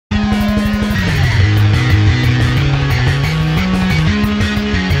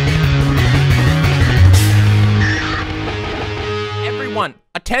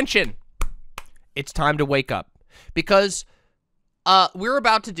attention. It's time to wake up because we're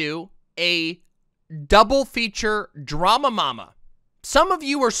about to do a double feature DramaMama. Some of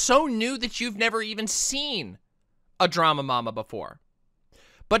you are so new that you've never even seen a DramaMama before.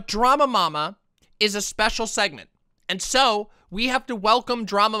 But DramaMama is a special segment. And so we have to welcome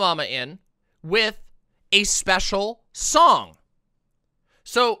DramaMama in with a special song.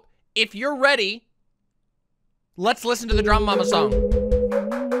 So if you're ready, let's listen to the DramaMama song.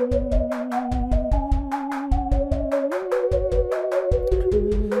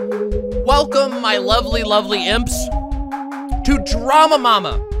 Welcome, my lovely, lovely imps, to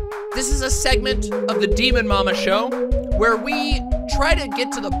DramaMama. This is a segment of the Demon Mama show where we try to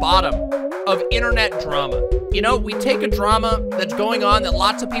get to the bottom of internet drama. You know, we take a drama that's going on that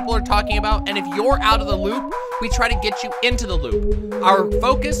lots of people are talking about, and if you're out of the loop, we try to get you into the loop. Our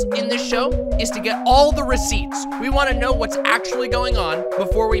focus in this show is to get all the receipts. We want to know what's actually going on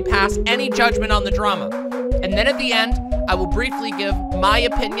before we pass any judgment on the drama. And then at the end, I will briefly give my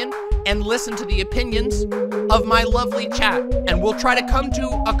opinion and listen to the opinions of my lovely chat. And we'll try to come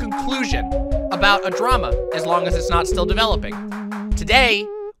to a conclusion about a drama as long as it's not still developing. Today,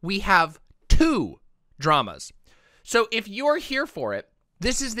 we have 2 dramas. So if you're here for it,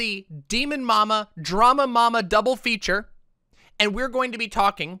 this is the Demon Mama DramaMama double feature. And we're going to be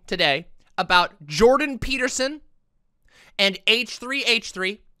talking today about Jordan Peterson and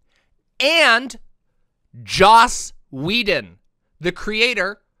H3H3 and Joss Whedon, the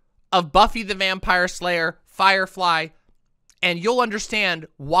creator of Buffy the Vampire Slayer, Firefly, and you'll understand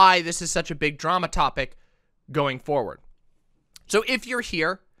why this is such a big drama topic going forward. So if you're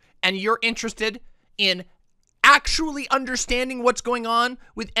here and you're interested in actually understanding what's going on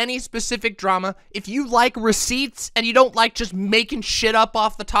with any specific drama, if you like receipts and you don't like just making shit up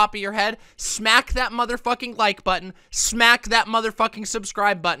off the top of your head, smack that motherfucking like button, smack that motherfucking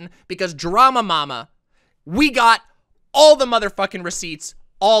subscribe button, because DramaMama, we got all the motherfucking receipts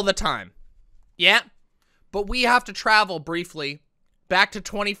all the time. Yeah? But we have to travel briefly back to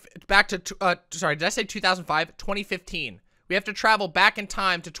 2005? 2015. We have to travel back in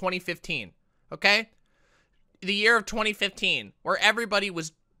time to 2015, okay? The year of 2015, where everybody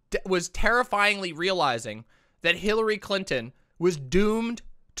was terrifyingly realizing that Hillary Clinton was doomed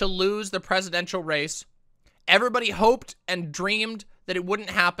to lose the presidential race. Everybody hoped and dreamed that it wouldn't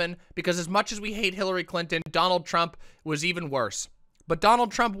happen because as much as we hate Hillary Clinton, Donald Trump was even worse. But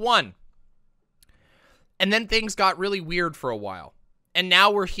Donald Trump won. And then things got really weird for a while. And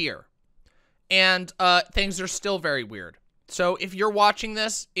now we're here. And things are still very weird. So if you're watching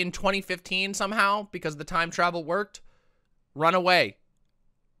this in 2015 somehow, because the time travel worked, run away.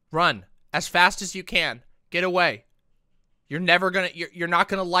 Run as fast as you can. Get away. You're not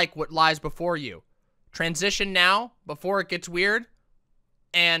gonna like what lies before you. Transition now before it gets weird,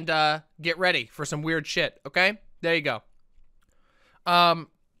 and get ready for some weird shit, okay? There you go.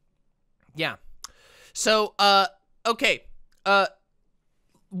 Yeah. So, okay.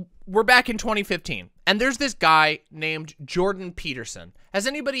 We're back in 2015, and there's this guy named Jordan Peterson. Has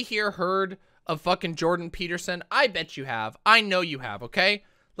anybody here heard of fucking Jordan Peterson? I bet you have. I know you have, okay?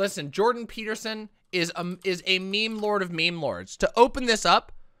 Listen, Jordan Peterson is a meme lord of meme lords. To open this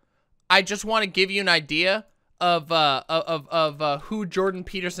up, I just want to give you an idea of who Jordan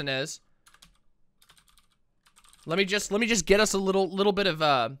Peterson is. Let me just get us a little bit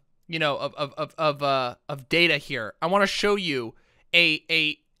of you know, of data here. I want to show you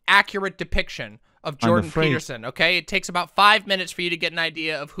a accurate depiction of Jordan Peterson, okay? It takes about 5 minutes for you to get an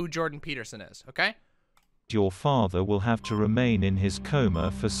idea of who Jordan Peterson is, okay? Your father will have to remain in his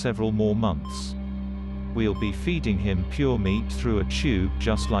coma for several more months. We'll be feeding him pure meat through a tube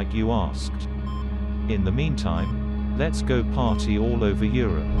just like you asked. In the meantime, let's go party all over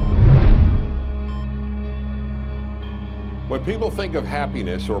Europe. When people think of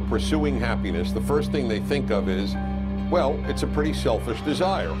happiness or pursuing happiness, the first thing they think of is, well, it's a pretty selfish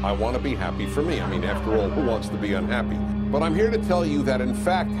desire. I want to be happy for me. I mean, after all, who wants to be unhappy? But I'm here to tell you that, in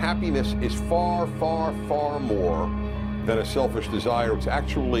fact, happiness is far, far, far more than a selfish desire. It's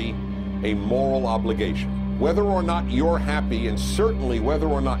actually a moral obligation. Whether or not you're happy, and certainly whether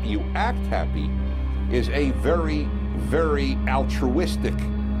or not you act happy, is a very, very altruistic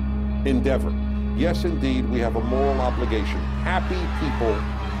endeavor. Yes, indeed, we have a moral obligation. Happy people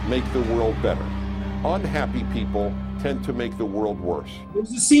make the world better. Unhappy people tend to make the world worse.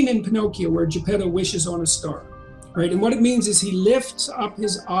 There's a scene in Pinocchio where Geppetto wishes on a star, right? And what it means is he lifts up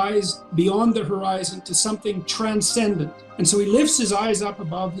his eyes beyond the horizon to something transcendent. And so he lifts his eyes up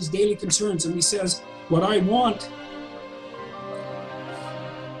above his daily concerns and he says, what I want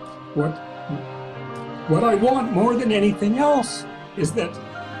more than anything else is that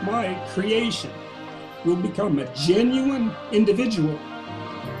my creation will become a genuine individual,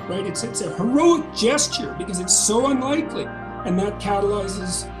 right? It's a heroic gesture because it's so unlikely. And that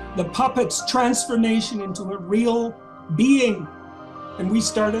catalyzes the puppet's transformation into a real being. And we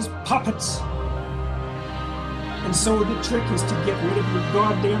start as puppets. And so the trick is to get rid of your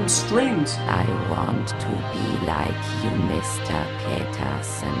goddamn strings. I want to be like you, Mr.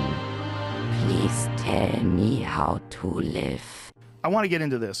 Peterson. Please tell me how to live. I want to get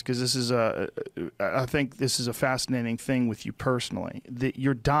into this because this is I think this is a fascinating thing with you personally.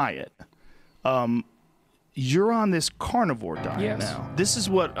 Your diet. You're on this carnivore diet now. This is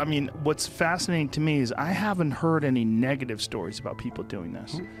what, I mean, what's fascinating to me is I haven't heard any negative stories about people doing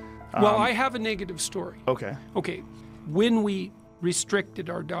this. Well, I have a negative story. Okay. Okay. When we restricted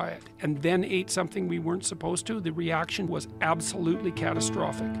our diet and then ate something we weren't supposed to, the reaction was absolutely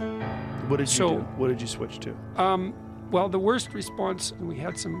catastrophic. What did you do? What did you switch to? Well, the worst response, and we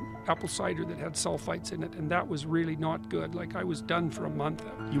had some apple cider that had sulfites in it, and that was really not good. Like, I was done for a month.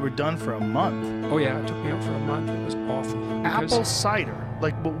 You were done for a month? Oh yeah, it took me out for a month. It was awful. Apple cider?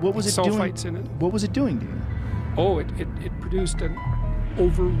 Like, what was it doing? Sulfites in it. What was it doing to you? Oh, it produced an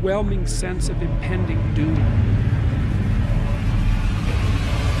overwhelming sense of impending doom.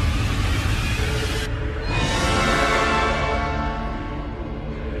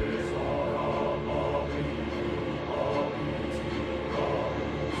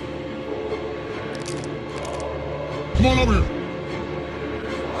 Come on over here.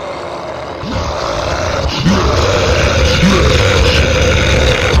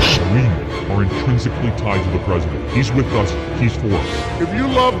 We are intrinsically tied to the president. He's with us. He's for us. If you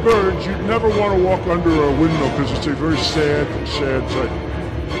love birds, you'd never want to walk under a windmill because it's a very sad, sad sight.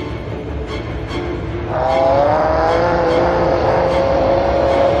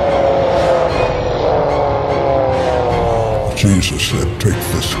 Jesus said, take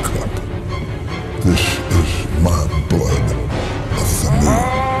this cup. This is my blood of the new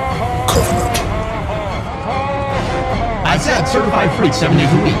covenant. I said certified freak 7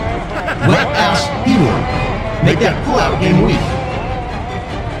 days a week. Wet ass P-word. Make that pull-out game weak.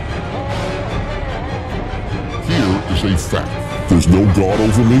 Fear is a fact. There's no God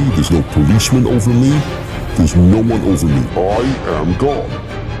over me. There's no policeman over me. There's no one over me. I am God.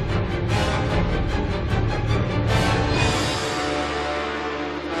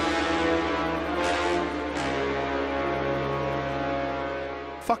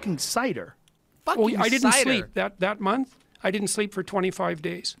 Fucking cider. Fucking I didn't sleep that month. I didn't sleep for 25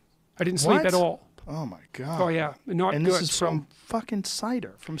 days. I didn't sleep at all. Oh my God. Oh yeah, not and good. this is from fucking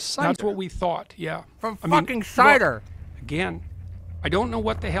cider. From cider. That's what we thought. Yeah. From fucking cider. Look, again, I don't know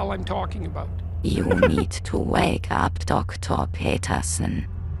what the hell I'm talking about. You need to wake up, Dr. Peterson.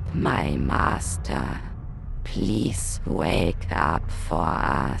 My master. Please wake up for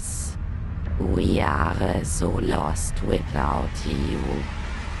us. We are so lost without you.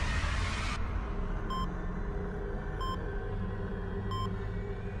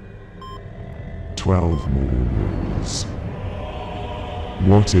 "12 more rules.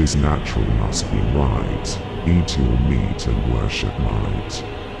 What is natural must be right. Eat your meat and worship might.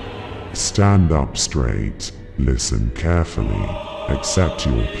 Stand up straight, listen carefully, accept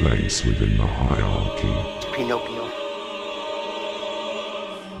your place within the hierarchy." Pinocchio.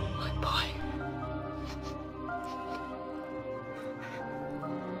 My boy.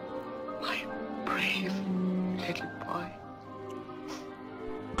 My brave little boy.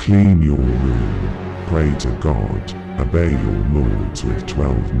 Clean your room, pray to God, obey your lords with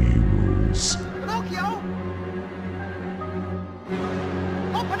 12 new rules. Pinocchio!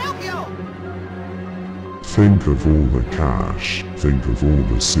 Oh, Pinocchio! Think of all the cash, think of all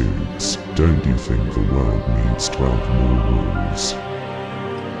the suits. Don't you think the world needs 12 more rules?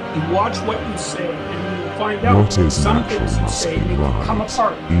 You watch what you say, and you'll find out What is some natural things you must say be make you come right.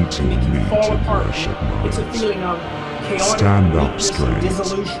 apart, Eat your make you meat fall and apart. worship It's a might. feeling of chaotic Stand up weakness and straight,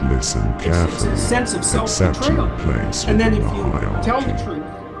 dissolution. listen carefully, It's a sense of accept your self-betrayal. place And then within if the you hierarchy. tell the truth,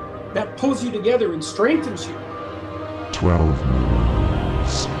 that pulls you together and strengthens you. 12 more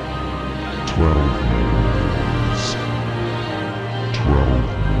rules. 12 more rules. 12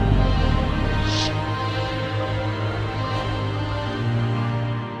 more rules.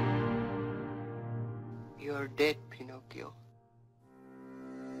 You're dead, Pinocchio.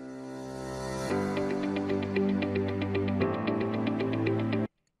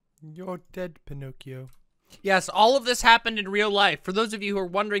 You're dead, Pinocchio. Yes, all of this happened in real life. For those of you who are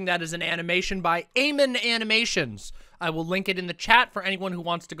wondering, that is an animation by Eamon Animations. I will link it in the chat for anyone who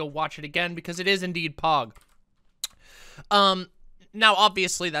wants to go watch it again, because it is indeed Pog. Now,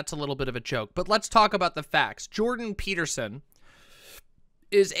 obviously, that's a little bit of a joke, but let's talk about the facts. Jordan Peterson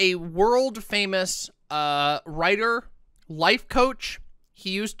is a world-famous writer, life coach.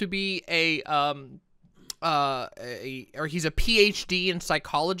 He used to be he's a PhD in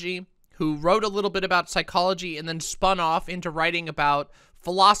psychology who wrote a little bit about psychology and then spun off into writing about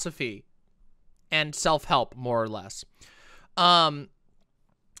philosophy and self-help, more or less. Now,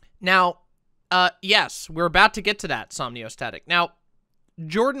 yes, we're about to get to that, Somniostatic. Now,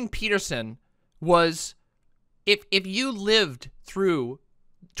 Jordan Peterson was, if you lived through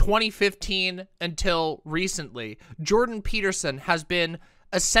 2015 until recently, Jordan Peterson has been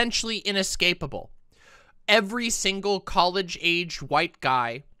essentially inescapable. Every single college-aged white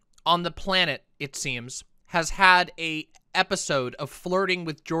guy on the planet, it seems, has had a episode of flirting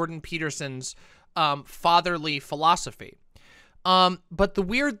with Jordan Peterson's fatherly philosophy. But the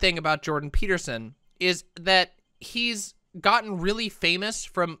weird thing about Jordan Peterson is that he's gotten really famous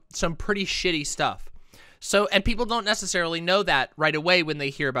from some pretty shitty stuff. So, and people don't necessarily know that right away when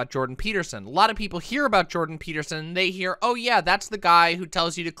they hear about Jordan Peterson. A lot of people hear about Jordan Peterson and they hear, oh yeah, that's the guy who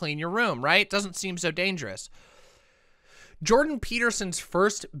tells you to clean your room, right? Doesn't seem so dangerous. Jordan Peterson's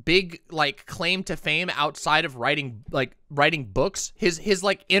first big, like, claim to fame outside of writing books, his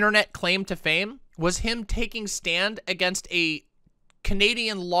like internet claim to fame was him taking stand against a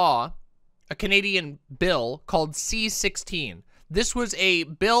Canadian law, a Canadian bill called C-16. This was a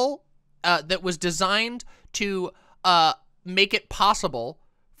bill that was designed to make it possible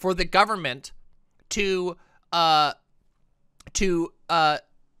for the government to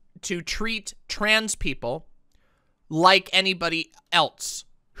treat trans people like anybody else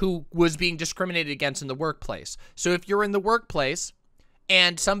who was being discriminated against in the workplace. So if you're in the workplace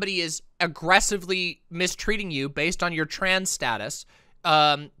and somebody is aggressively mistreating you based on your trans status,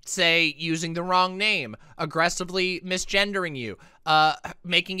 say using the wrong name, aggressively misgendering you,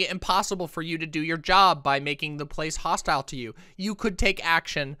 making it impossible for you to do your job by making the place hostile to you, you could take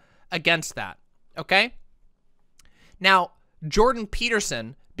action against that, okay? Now, Jordan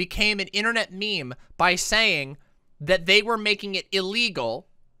Peterson became an internet meme by saying that they were making it illegal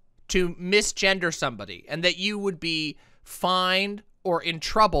to misgender somebody and that you would be fined or in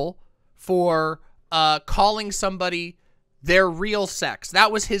trouble for calling somebody their real sex.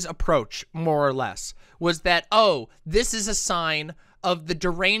 That was his approach, more or less, was that, oh, this is a sign of the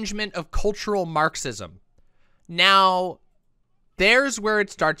derangement of cultural Marxism. Now, there's where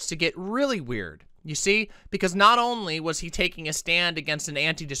it starts to get really weird, you see? Because not only was he taking a stand against an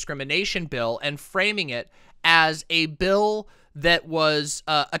anti-discrimination bill and framing it as a bill that was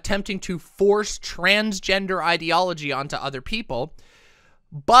attempting to force transgender ideology onto other people,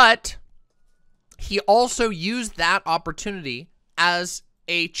 but he also used that opportunity as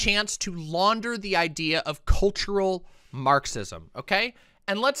a chance to launder the idea of cultural Marxism, okay?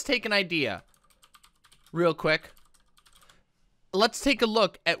 And let's take an idea real quick. Let's take a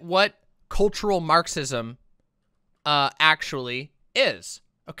look at what cultural Marxism actually is,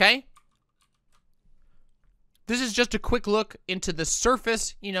 okay? This is just a quick look into the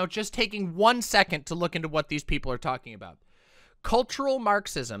surface, you know, just taking 1 second to look into what these people are talking about. Cultural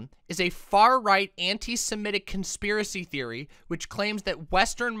Marxism is a far-right anti-Semitic conspiracy theory which claims that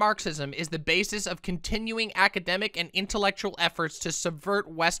Western Marxism is the basis of continuing academic and intellectual efforts to subvert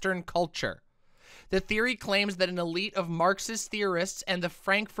Western culture. The theory claims that an elite of Marxist theorists and the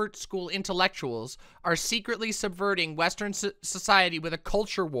Frankfurt School intellectuals are secretly subverting Western society with a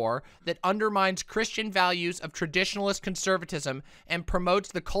culture war that undermines Christian values of traditionalist conservatism and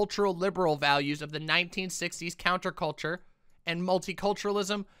promotes the cultural liberal values of the 1960s counterculture and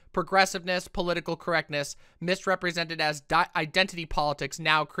multiculturalism, progressiveness, political correctness, misrepresented as identity politics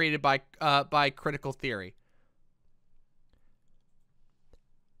now created by critical theory.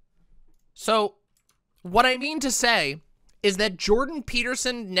 So, what I mean to say is that Jordan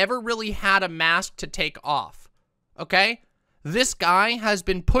Peterson never really had a mask to take off, okay? This guy has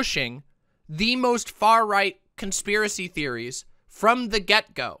been pushing the most far-right conspiracy theories from the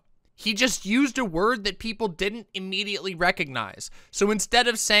get-go. He just used a word that people didn't immediately recognize. So instead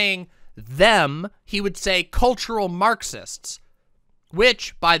of saying them, he would say cultural Marxists,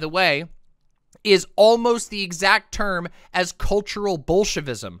 which, by the way, is almost the exact term as cultural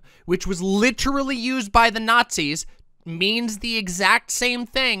Bolshevism, which was literally used by the Nazis, means the exact same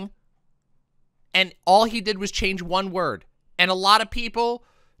thing, and all he did was change one word. And a lot of people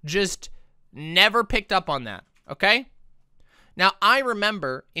just never picked up on that, okay? Now, I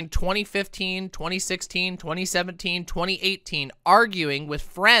remember in 2015, 2016, 2017, 2018, arguing with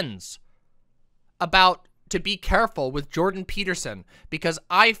friends about to be careful with Jordan Peterson because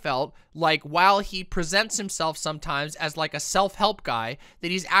I felt like while he presents himself sometimes as like a self-help guy,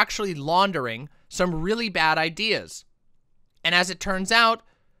 that he's actually laundering some really bad ideas. And as it turns out,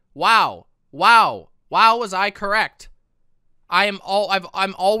 wow, was I correct? I'm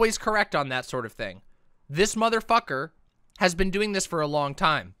always correct on that sort of thing. This motherfucker has been doing this for a long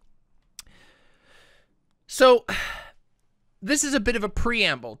time. So, this is a bit of a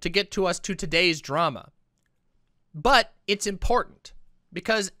preamble to get to us to today's drama. But it's important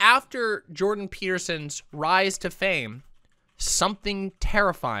because after Jordan Peterson's rise to fame, something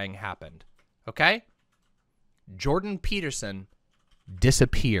terrifying happened, okay? Jordan Peterson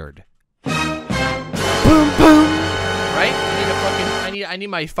disappeared. Boom, boom. Right? I need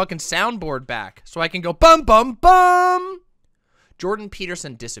my fucking soundboard back so I can go bum, bum, bum. Jordan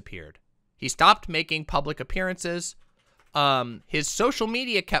Peterson disappeared. He stopped making public appearances. His social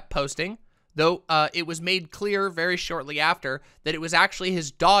media kept posting, though it was made clear very shortly after that it was actually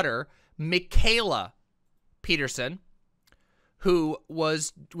his daughter, Michaela Peterson, who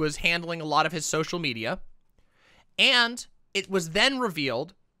was handling a lot of his social media. And it was then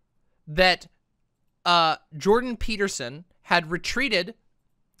revealed that Jordan Peterson had retreated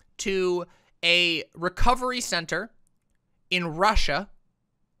to a recovery center in Russia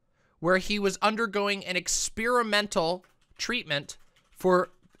where he was undergoing an experimental treatment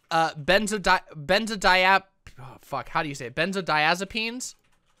for benzodiazepines?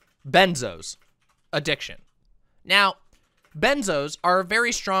 Benzos addiction. Now, benzos are a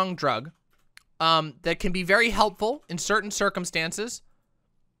very strong drug that can be very helpful in certain circumstances.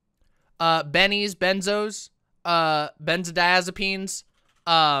 Bennies, benzos, benzodiazepines.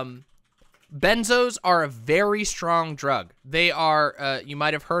 Benzos are a very strong drug. They are, you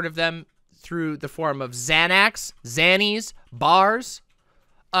might have heard of them through the form of Xanax, Xannies, bars,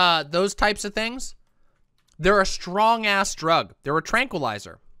 those types of things. They're a strong-ass drug. They're a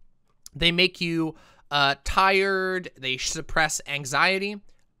tranquilizer. They make you tired. They suppress anxiety.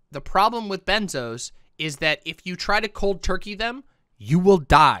 The problem with benzos is that if you try to cold turkey them, you will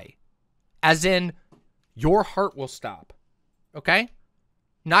die. As in, your heart will stop. Okay?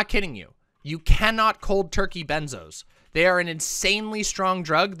 Not kidding you. You cannot cold turkey benzos. They are an insanely strong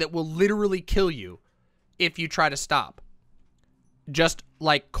drug that will literally kill you if you try to stop. Just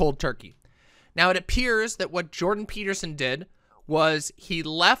like cold turkey. Now, it appears that what Jordan Peterson did was he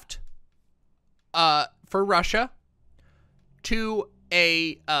left for Russia to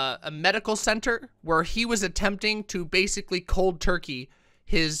a medical center where he was attempting to basically cold turkey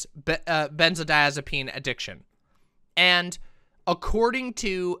his benzodiazepine addiction. And according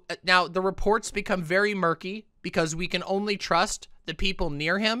to, now the reports become very murky because we can only trust the people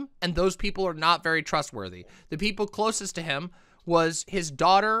near him, and those people are not very trustworthy. The people closest to him was his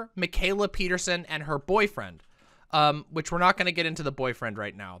daughter, Michaela Peterson, and her boyfriend, which we're not going to get into the boyfriend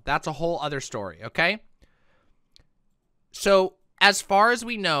right now. That's a whole other story, okay? So, as far as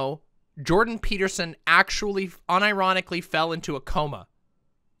we know, Jordan Peterson actually unironically fell into a coma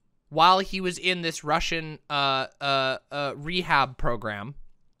while he was in this Russian rehab program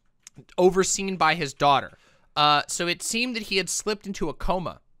overseen by his daughter. So it seemed that he had slipped into a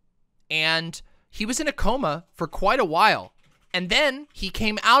coma, and he was in a coma for quite a while. And then he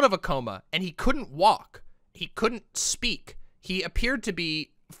came out of a coma, and he couldn't walk. He couldn't speak. He appeared to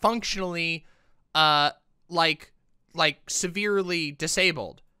be functionally, like severely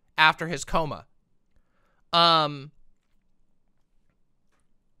disabled after his coma. And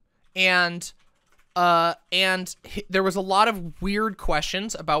there was a lot of weird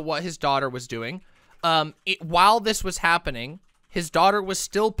questions about what his daughter was doing. While this was happening, his daughter was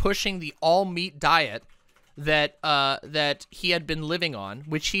still pushing the all-meat diet that he had been living on,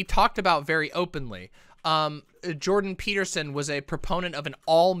 which he talked about very openly. Jordan Peterson was a proponent of an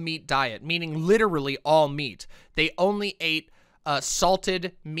all-meat diet, meaning literally all meat. They only ate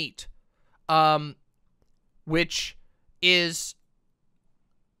salted meat, which is,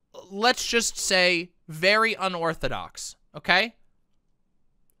 let's just say, very unorthodox, okay?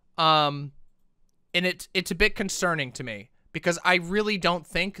 And it's a bit concerning to me because I really don't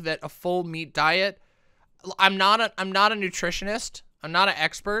think that a full meat diet, I'm not a nutritionist, I'm not an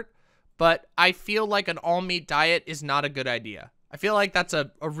expert, but I feel like an all-meat diet is not a good idea. I feel like that's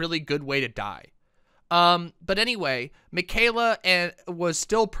a really good way to die. But anyway, Michaela was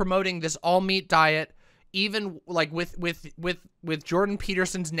still promoting this all-meat diet, even like with Jordan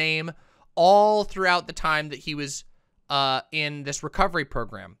Peterson's name all throughout the time that he was in this recovery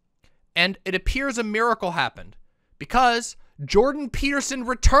program. And it appears a miracle happened because Jordan Peterson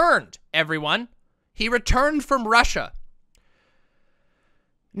returned, everyone. He returned from Russia.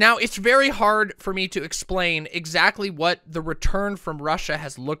 Now, it's very hard for me to explain exactly what the return from Russia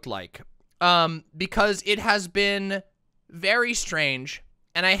has looked like, because it has been very strange,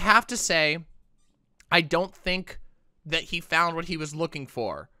 and I have to say, I don't think that he found what he was looking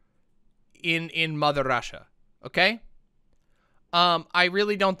for in Mother Russia, okay? I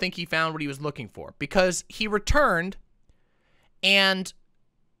really don't think he found what he was looking for, because he returned, and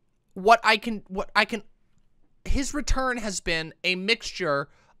his return has been a mixture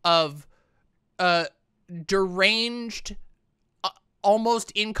of deranged,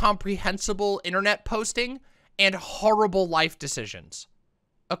 almost incomprehensible internet posting and horrible life decisions,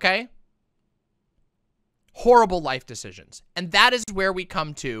 okay? Horrible life decisions. And that is where we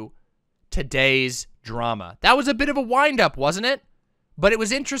come to today's drama. That was a bit of a wind-up, wasn't it? But it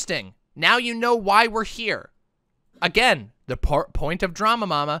was interesting. Now you know why we're here. Again, the point of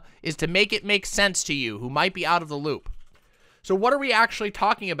DramaMama is to make it make sense to you who might be out of the loop. So what are we actually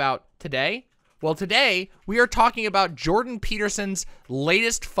talking about today? Well, today we are talking about Jordan Peterson's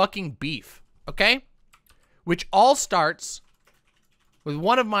latest fucking beef, okay? Which all starts with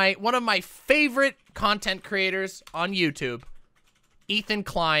one of my favorite content creators on YouTube, Ethan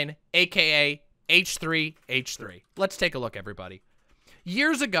Klein, aka H3H3. Let's take a look, everybody.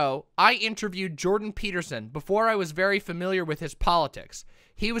 Years ago, I interviewed Jordan Peterson before I was very familiar with his politics.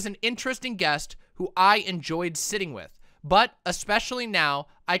 He was an interesting guest who I enjoyed sitting with, but especially now,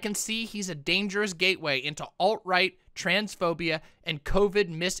 I can see he's a dangerous gateway into alt-right, transphobia, and COVID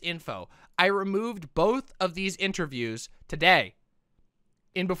misinfo. I removed both of these interviews today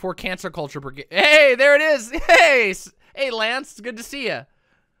in Before Cancer Culture Brigade. Hey, there it is. Hey, Lance, it's good to see you.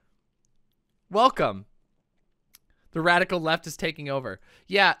 Welcome. The radical left is taking over.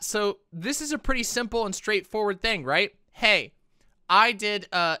 Yeah, so this is a pretty simple and straightforward thing, right? Hey, I did,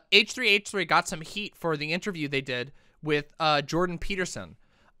 H3H3 got some heat for the interview they did with Jordan Peterson.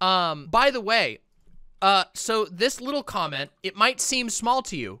 By the way, so this little comment, it might seem small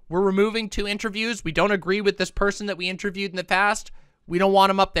to you. We're removing 2 interviews. We don't agree with this person that we interviewed in the past. We don't want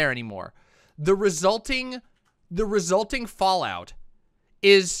him up there anymore. The resulting fallout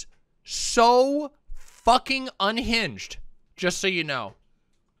is so fucking unhinged, just so you know.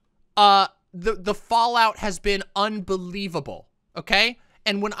 The fallout has been unbelievable, okay?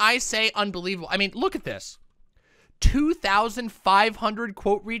 And when I say unbelievable, I mean, look at this. 2,500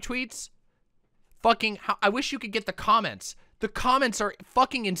 quote retweets. Fucking, I wish you could get the comments. The comments are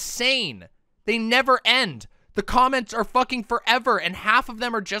fucking insane. They never end. The comments are fucking forever, and half of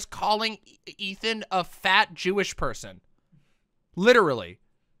them are just calling Ethan a fat Jewish person. Literally.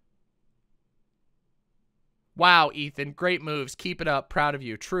 Wow, Ethan, great moves. Keep it up. Proud of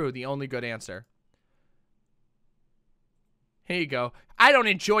you. True, the only good answer. Here you go. I don't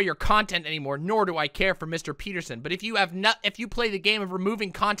enjoy your content anymore, nor do I care for Mr. Peterson. But if you play the game of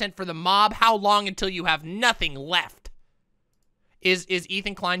removing content for the mob, how long until you have nothing left? Is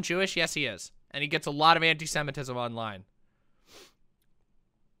Ethan Klein Jewish? Yes, he is. And he gets a lot of anti-Semitism online.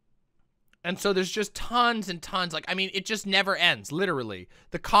 And so there's just tons and tons. Like, I mean, it just never ends, literally.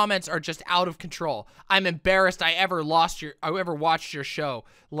 The comments are just out of control. I'm embarrassed I ever watched your show.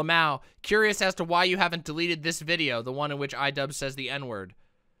 Lamau, curious as to why you haven't deleted this video, the one in which iDubbbz says the N-word.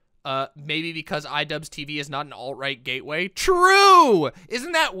 Maybe because iDubbbz TV is not an alt-right gateway? True!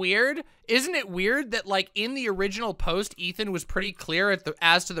 Isn't that weird? Isn't it weird that, like, in the original post, Ethan was pretty clear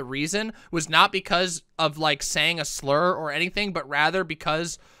as to the reason was not because of, like, saying a slur or anything, but rather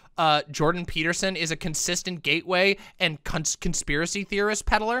because Jordan Peterson is a consistent gateway and conspiracy theorist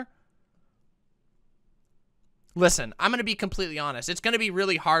peddler? Listen, I'm going to be completely honest. It's going to be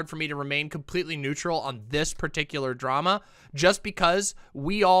really hard for me to remain completely neutral on this particular drama just because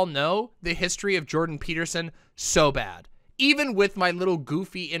we all know the history of Jordan Peterson so bad. Even with my little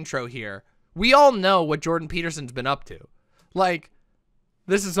goofy intro here, we all know what Jordan Peterson's been up to. Like,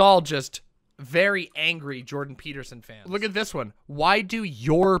 this is all just very angry Jordan Peterson fans. Look at this one. Why do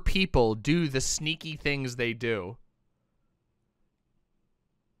your people do the sneaky things they do?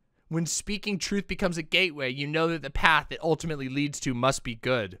 When speaking truth becomes a gateway, you know that the path it ultimately leads to must be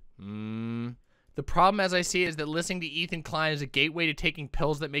good. The problem, as I see it, is that listening to Ethan Klein is a gateway to taking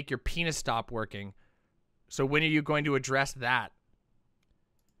pills that make your penis stop working. So when are you going to address that?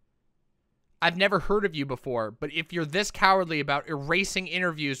 I've never heard of you before, but if you're this cowardly about erasing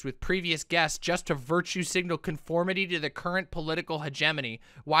interviews with previous guests just to virtue signal conformity to the current political hegemony,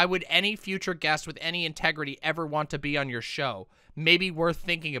 why would any future guest with any integrity ever want to be on your show? Maybe worth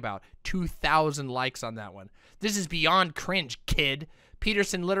thinking about. 2,000 likes on that one. This is beyond cringe, kid.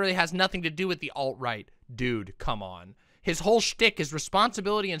 Peterson literally has nothing to do with the alt-right. Dude, come on. His whole shtick is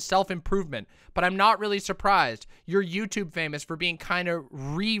responsibility and self-improvement, but I'm not really surprised. You're YouTube famous for being kind of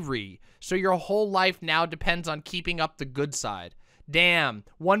Riri, so your whole life now depends on keeping up the good side. Damn,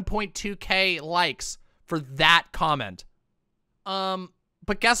 1.2K likes for that comment.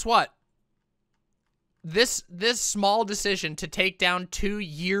 But guess what? this small decision to take down 2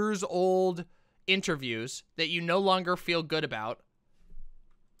 years old interviews that you no longer feel good about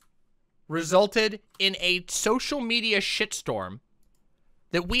resulted in a social media shitstorm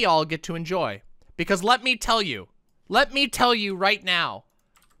that we all get to enjoy. Because let me tell you right now,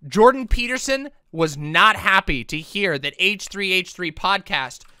 Jordan Peterson was not happy to hear that H3H3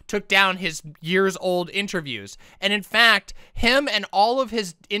 podcast took down his years-old interviews. And in fact, him and all of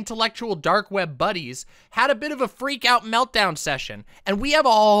his intellectual dark web buddies had a bit of a freak-out meltdown session. And we have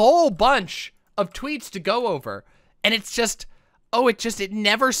a whole bunch of tweets to go over. And it's just, it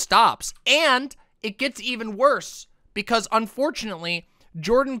never stops. And it gets even worse because, unfortunately,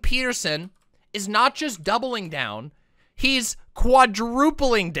 Jordan Peterson is not just doubling down, he's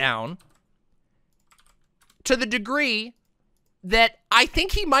quadrupling down to the degree that I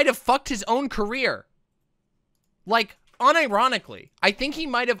think he might have fucked his own career. Like, unironically. I think he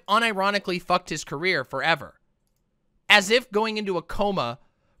might have unironically fucked his career forever. As if going into a coma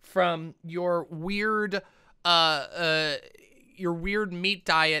from your weird meat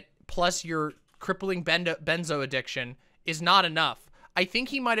diet plus your crippling benzo addiction is not enough. I think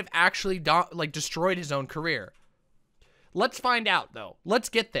he might have actually destroyed his own career. Let's find out, though. Let's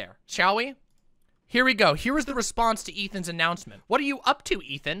get there, shall we? Here we go. Here was the response to Ethan's announcement. What are you up to,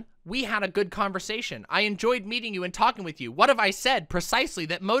 Ethan? We had a good conversation. I enjoyed meeting you and talking with you. What have I said precisely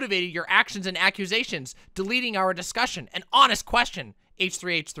that motivated your actions and accusations, deleting our discussion? An honest question,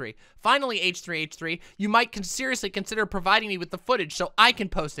 H3H3. Finally, H3H3, you might seriously consider providing me with the footage so I can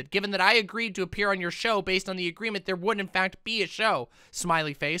post it, given that I agreed to appear on your show based on the agreement there would in fact be a show.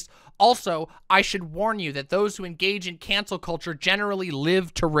 Smiley face. Also, I should warn you that those who engage in cancel culture generally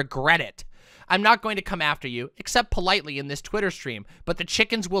live to regret it. I'm not going to come after you, except politely in this Twitter stream, but the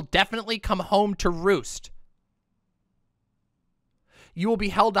chickens will definitely come home to roost. You will be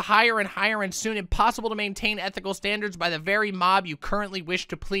held to higher and higher and soon impossible to maintain ethical standards by the very mob you currently wish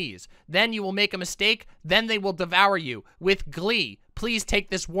to please. Then you will make a mistake, then they will devour you. With glee, please take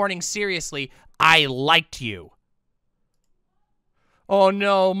this warning seriously. I liked you. Oh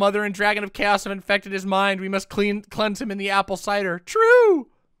no, Mother and Dragon of Chaos have infected his mind. We must cleanse him in the apple cider. True!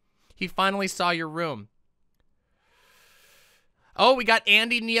 He finally saw your room. Oh, we got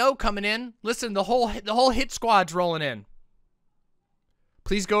Andy Neo coming in. Listen, the whole hit squad's rolling in.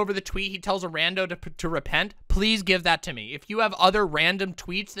 Please go over the tweet. He tells a rando to repent. Please give that to me. If you have other random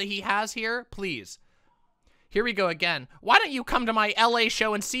tweets that he has here, please. Here we go again. Why don't you come to my LA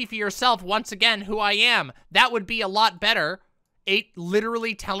show and see for yourself once again who I am? That would be a lot better.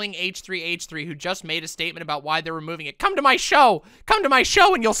 Literally telling H3H3, who just made a statement about why they're removing it. Come to my show. Come to my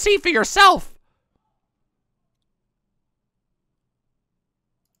show and you'll see for yourself.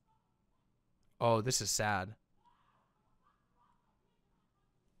 Oh, this is sad.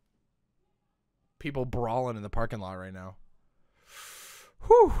 People brawling in the parking lot right now.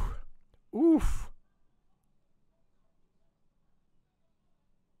 Whew. Oof.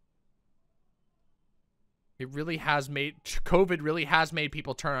 COVID really has made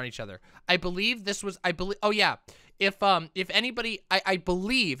people turn on each other. Oh yeah. If anybody, I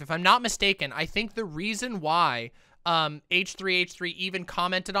believe, if I'm not mistaken, I think the reason why H3H3 even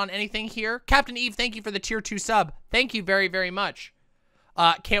commented on anything here, Captain Eve, thank you for the tier 2 sub. Thank you very, very much.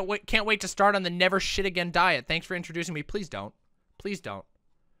 Can't wait to start on the never shit again diet. Thanks for introducing me. Please don't. Please don't.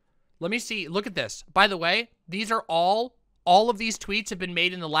 Let me see. Look at this. By the way, these are all of these tweets have been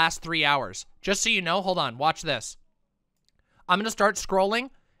made in the last 3 hours. Just so you know, hold on, watch this. I'm going to start scrolling,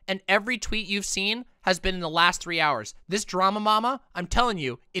 and every tweet you've seen has been in the last 3 hours. This DramaMama, I'm telling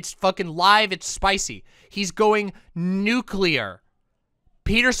you, it's fucking live, it's spicy. He's going nuclear.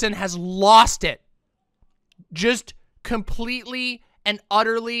 Peterson has lost it. Just completely and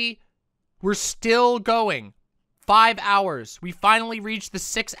utterly, we're still going. 5 hours. We finally reached the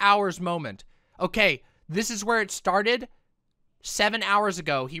 6 hours moment. Okay, this is where it started. 7 hours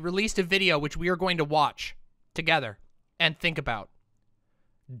ago, he released a video which we are going to watch together and think about.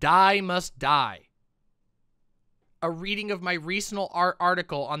 Die must die. A reading of my recent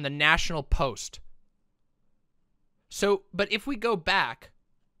article on the National Post. So, but if we go back,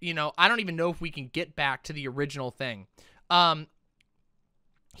 you know, I don't even know if we can get back to the original thing.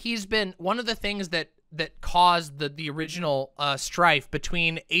 He's been, one of the things that caused the original strife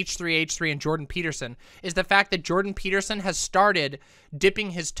between H3H3 and Jordan Peterson is the fact that Jordan Peterson has started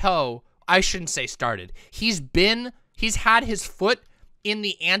dipping his toe. I shouldn't say started. He's had his foot in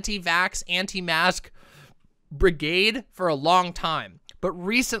the anti-vax, anti-mask brigade for a long time. But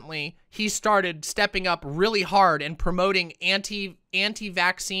recently, he started stepping up really hard and promoting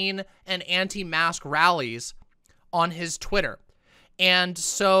anti-vaccine and anti-mask rallies on his Twitter. And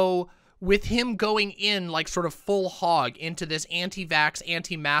so with him going in like sort of full hog into this anti-vax,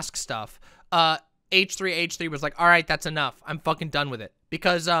 anti-mask stuff, H3 was like, all right, that's enough. I'm fucking done with it.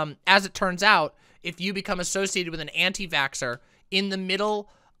 Because as it turns out, if you become associated with an anti-vaxxer in the middle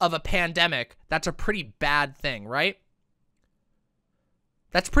of a pandemic, that's a pretty bad thing, right?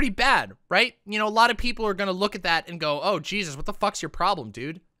 That's pretty bad, right? You know, a lot of people are going to look at that and go, oh, Jesus, what the fuck's your problem,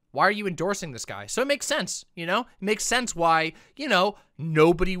 dude? Why are you endorsing this guy? So it makes sense, you know? It makes sense why, you know,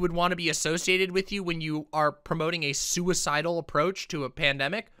 nobody would want to be associated with you when you are promoting a suicidal approach to a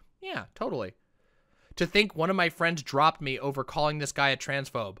pandemic. Yeah, totally. To think one of my friends dropped me over calling this guy a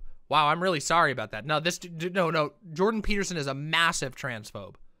transphobe. Wow, I'm really sorry about that. No, no, Jordan Peterson is a massive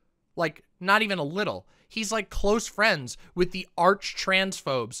transphobe. Like, not even a little. He's like close friends with the arch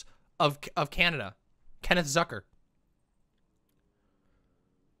transphobes of Canada. Kenneth Zucker.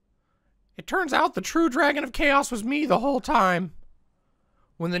 It turns out the true dragon of chaos was me the whole time.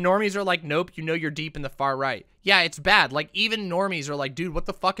 When the normies are like, nope, you know you're deep in the far right. Yeah, it's bad. Like, even normies are like, dude, what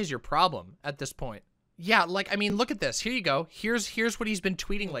the fuck is your problem at this point? Yeah, like, I mean, look at this. Here you go. Here's what he's been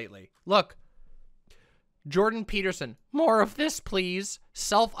tweeting lately. Look. Jordan Peterson. More of this, please.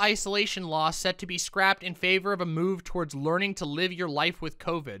 Self-isolation law set to be scrapped in favor of a move towards learning to live your life with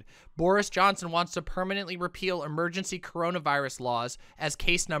COVID. Boris Johnson wants to permanently repeal emergency coronavirus laws as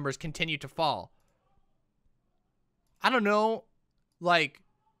case numbers continue to fall. I don't know. Like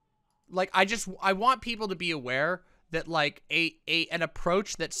I want people to be aware that like an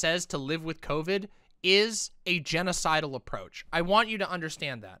approach that says to live with COVID is a genocidal approach. I want you to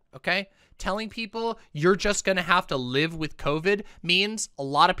understand that, okay? Telling people you're just going to have to live with COVID means a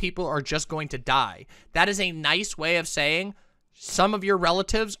lot of people are just going to die. That is a nice way of saying some of your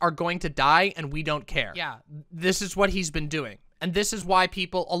relatives are going to die and we don't care. Yeah, this is what he's been doing. And this is why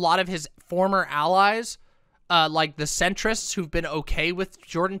people, a lot of his former allies, like the centrists who've been okay with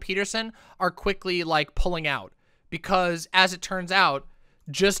Jordan Peterson, are quickly like pulling out. Because as it turns out,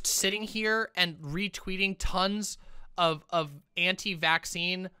 just sitting here and retweeting tons of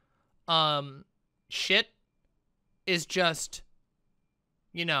anti-vaccine shit is just,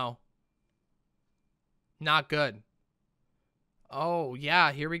 you know, not good. Oh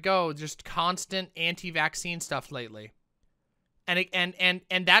yeah, here we go. Just constant anti-vaccine stuff lately. And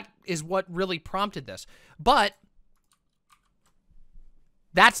that is what really prompted this. But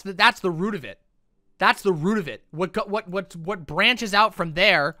that's the root of it. That's the root of it. What branches out from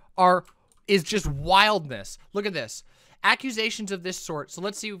there is just wildness. Look at this. Accusations of this sort. So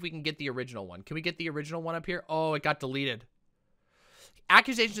let's see if we can get the original one. Can we get the original one up here? Oh, it got deleted.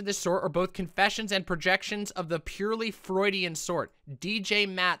 Accusations of this sort are both confessions and projections of the purely Freudian sort. DJ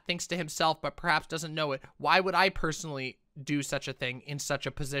Matt thinks to himself, but perhaps doesn't know it. Why would I personally do such a thing in such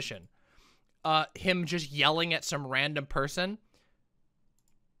a position? Him just yelling at some random person.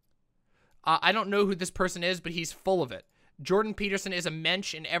 I don't know who this person is, but he's full of it. Jordan Peterson is a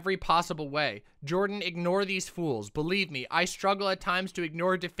mensch in every possible way. Jordan, ignore these fools. Believe me, I struggle at times to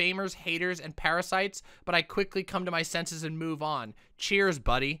ignore defamers, haters, and parasites, but I quickly come to my senses and move on. Cheers,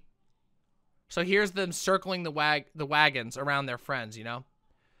 buddy. So here's them circling the wagons around their friends, you know?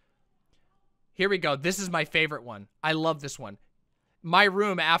 Here we go. This is my favorite one. I love this one. My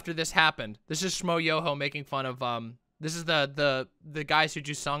room after this happened. This is Schmo Yoho making fun of, this is the guys who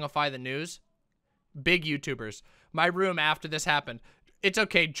do Songify the news. Big YouTubers. My room after this happened. It's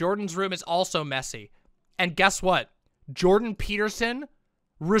okay. Jordan's room is also messy. And guess what? Jordan Peterson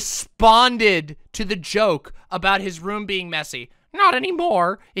responded to the joke about his room being messy. Not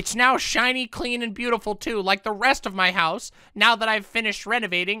anymore. It's now shiny, clean, and beautiful too, like the rest of my house, now that I've finished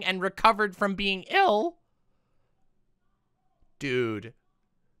renovating and recovered from being ill. Dude.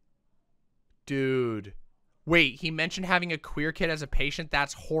 Wait, he mentioned having a queer kid as a patient?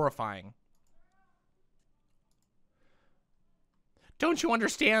 That's horrifying. Don't you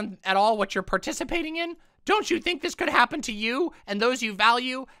understand at all what you're participating in? Don't you think this could happen to you and those you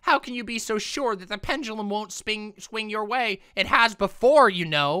value? How can you be so sure that the pendulum won't swing your way? It has before, you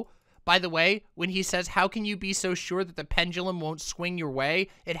know. By the way, when he says, how can you be so sure that the pendulum won't swing your way?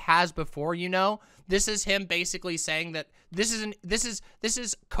 It has before, you know. This is him basically saying that this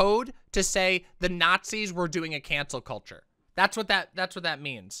is code to say the Nazis were doing a cancel culture. That's what that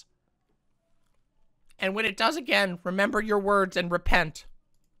means. And when it does again, remember your words and repent.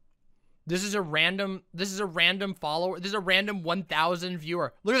 This is a random follower. This is a random 1,000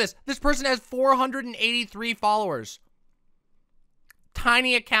 viewer. Look at this. This person has 483 followers.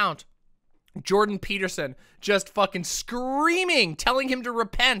 Tiny account. Jordan Peterson just fucking screaming, telling him to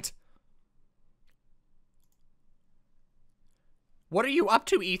repent. What are you up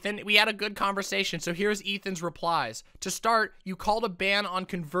to, Ethan? We had a good conversation, so here's Ethan's replies. To start, you called a ban on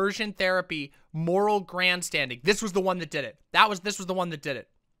conversion therapy moral grandstanding. This was the one that did it. This was the one that did it.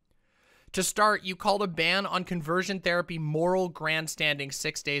 To start, you called a ban on conversion therapy moral grandstanding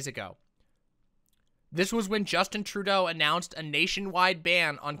 6 days ago. This was when Justin Trudeau announced a nationwide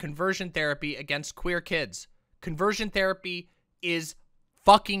ban on conversion therapy against queer kids. Conversion therapy is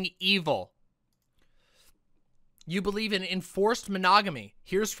fucking evil. You believe in enforced monogamy.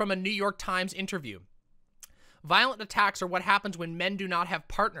 Here's from a New York Times interview. Violent attacks are what happens when men do not have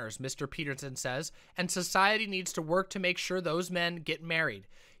partners, Mr. Peterson says, and society needs to work to make sure those men get married.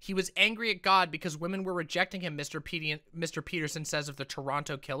 He was angry at God because women were rejecting him, Mr. Peterson says of the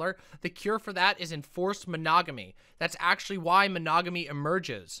Toronto killer. The cure for that is enforced monogamy. That's actually why monogamy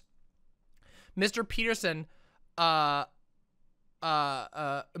emerges. Mr. Peterson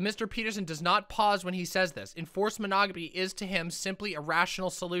does not pause when he says this. Enforced monogamy is to him simply a rational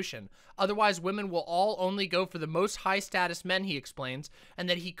solution. Otherwise, women will all only go for the most high-status men, he explains, and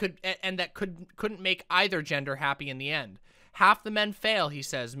that couldn't make either gender happy in the end. Half the men fail, he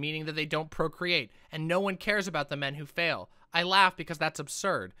says, meaning that they don't procreate, and no one cares about the men who fail. I laugh because that's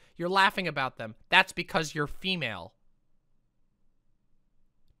absurd. You're laughing about them. That's because you're female.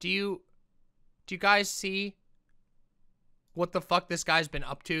 Do you guys see what the fuck this guy's been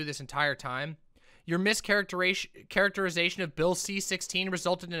up to this entire time? Your mischaracterization of Bill C-16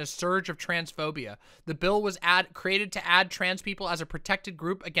 resulted in a surge of transphobia. The bill was created to add trans people as a protected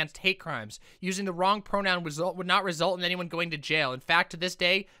group against hate crimes. Using the wrong pronoun would not result in anyone going to jail. In fact, to this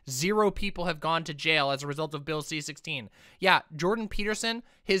day, 0 people have gone to jail as a result of Bill C-16. Yeah, Jordan Peterson,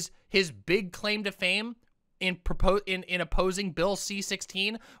 his big claim to fame in opposing Bill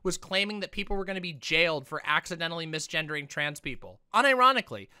C-16 was claiming that people were going to be jailed for accidentally misgendering trans people.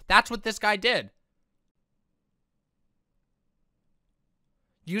 Unironically, that's what this guy did.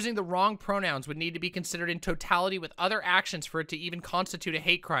 Using the wrong pronouns would need to be considered in totality with other actions for it to even constitute a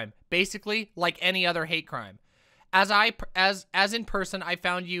hate crime. Basically, like any other hate crime. As in person, I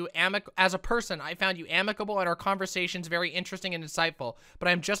found you amicable and our conversations very interesting and insightful, but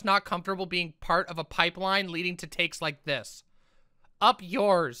I'm just not comfortable being part of a pipeline leading to takes like this. Up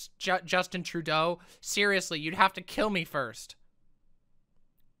yours, Justin Trudeau. Seriously, you'd have to kill me first.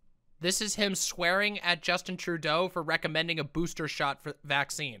 This is him swearing at Justin Trudeau for recommending a booster shot for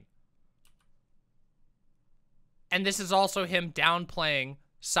vaccine. And this is also him downplaying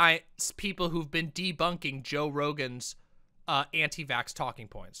science people who've been debunking Joe Rogan's anti-vax talking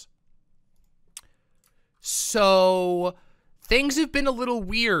points. So things have been a little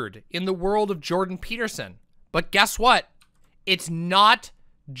weird in the world of Jordan Peterson. But guess what? It's not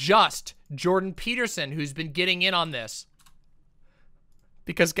just Jordan Peterson who's been getting in on this.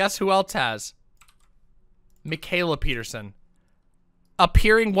 Because guess who else has? Michaela Peterson.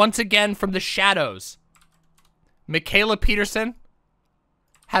 Appearing once again from the shadows. Michaela Peterson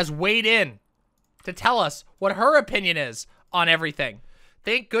has weighed in to tell us what her opinion is on everything.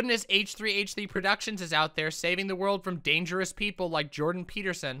 Thank goodness H3H3 Productions is out there saving the world from dangerous people like Jordan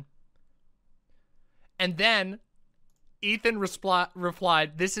Peterson. And then Ethan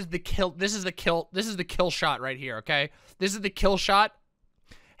replied, this is the kill shot right here, okay? This is the kill shot.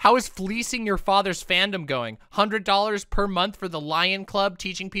 How is fleecing your father's fandom going? $100 per month for the Lion Club,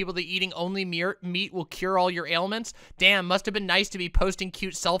 teaching people that eating only meat will cure all your ailments? Damn, must have been nice to be posting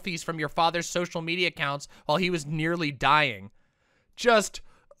cute selfies from your father's social media accounts while he was nearly dying. Just,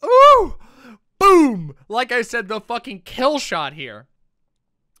 ooh, boom! Like I said, the fucking kill shot here.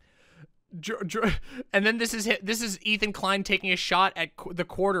 And then this is Ethan Klein taking a shot at the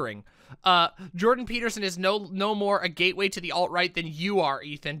quartering. Jordan Peterson is no more a gateway to the alt-right than you are,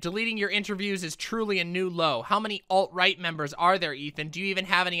 Ethan. Deleting your interviews is truly a new low. How many alt-right members are there, Ethan? Do you even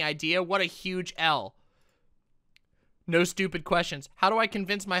have any idea? What a huge L. No stupid questions. How do I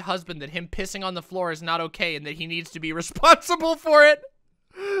convince my husband that him pissing on the floor is not okay and that he needs to be responsible for it?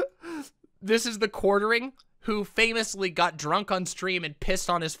 This is the quartering who famously got drunk on stream and pissed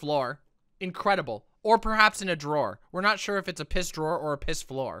on his floor. Incredible. Or perhaps in a drawer. We're not sure if it's a piss drawer or a piss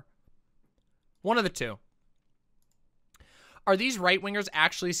floor. One of the two. Are these right-wingers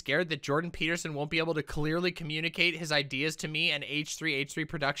actually scared that Jordan Peterson won't be able to clearly communicate his ideas to me and H3H3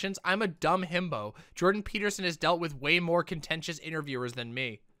 Productions? I'm a dumb himbo. Jordan Peterson has dealt with way more contentious interviewers than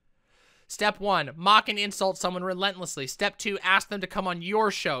me. Step 1, mock and insult someone relentlessly. Step 2, ask them to come on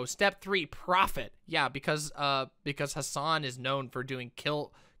your show. Step 3, profit. Yeah, because Hassan is known for doing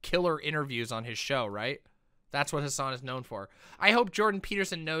killer interviews on his show, right? That's what Hassan is known for. I hope Jordan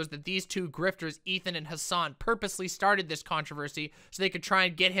Peterson knows that these two grifters, Ethan and Hassan, purposely started this controversy so they could try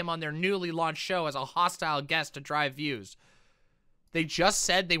and get him on their newly launched show as a hostile guest to drive views. They just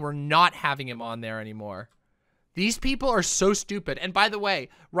said they were not having him on there anymore. These people are so stupid. And by the way,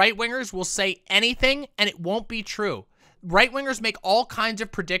 right-wingers will say anything and it won't be true. Right-wingers make all kinds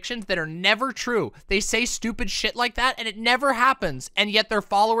of predictions that are never true. They say stupid shit like that and it never happens. And yet their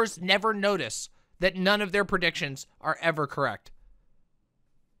followers never notice that none of their predictions are ever correct.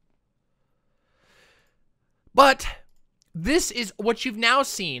 But this is what you've now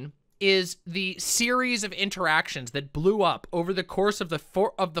seen is the series of interactions that blew up over the course of the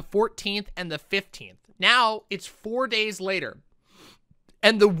 14th and the 15th. Now it's 4 days later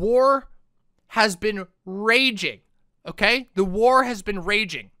and the war has been raging. Okay? The war has been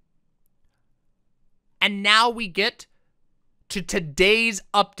raging. And now we get to today's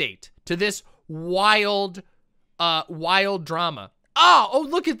update, to this wild drama. Oh,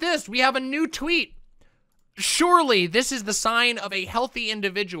 look at this. We have a new tweet. Surely this is the sign of a healthy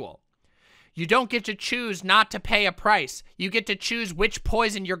individual. You don't get to choose not to pay a price. You get to choose which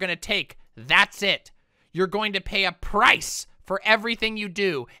poison you're going to take. That's it. You're going to pay a price for everything you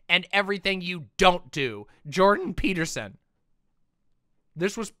do and everything you don't do. Jordan Peterson.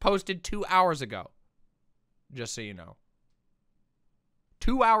 This was posted 2 hours ago. Just so you know.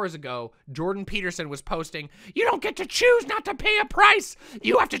 2 hours ago, Jordan Peterson was posting, you don't get to choose not to pay a price.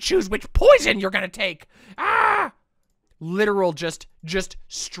 You have to choose which poison you're going to take. Ah! Literal, just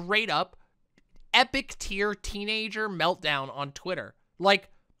straight up epic tier teenager meltdown on Twitter. Like,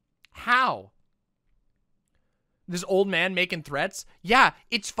 how? This old man making threats? Yeah,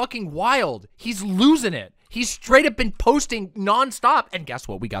 it's fucking wild. He's losing it. He's straight up been posting nonstop. And guess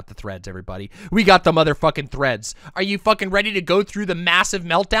what? We got the threads, everybody. We got the motherfucking threads. Are you fucking ready to go through the massive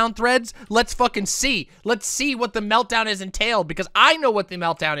meltdown threads? Let's fucking see. Let's see what the meltdown has entailed, because I know what the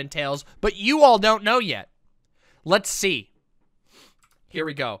meltdown entails, but you all don't know yet. Let's see. Here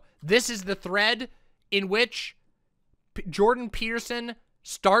we go. This is the thread in which Jordan Peterson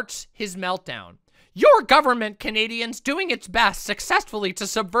starts his meltdown. Your government, Canadians, doing its best successfully to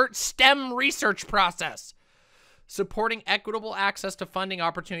subvert STEM research process. Supporting equitable access to funding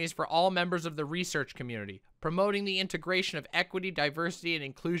opportunities for all members of the research community. Promoting the integration of equity, diversity, and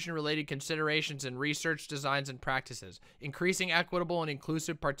inclusion-related considerations in research designs and practices. Increasing equitable and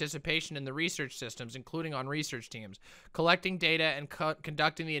inclusive participation in the research systems, including on research teams. Collecting data and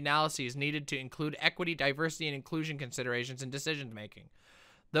conducting the analyses needed to include equity, diversity, and inclusion considerations in decision-making.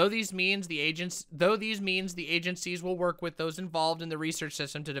 Though these means the agencies will work with those involved in the research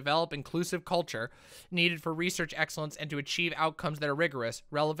system to develop inclusive culture needed for research excellence and to achieve outcomes that are rigorous,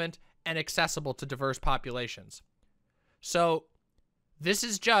 relevant, and accessible to diverse populations. So this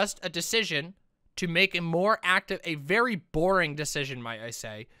is just a decision to make a more active, a very boring decision, might I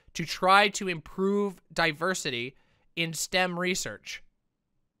say, to try to improve diversity in STEM research.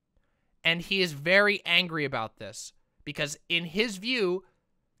 And he is very angry about this because in his view,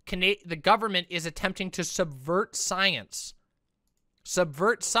 the government is attempting to subvert science.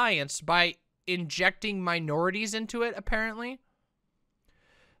 Subvert science by injecting minorities into it, apparently.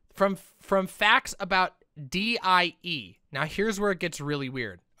 From facts about DIE. Now, here's where it gets really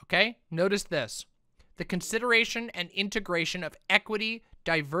weird, okay? Notice this. The consideration and integration of equity,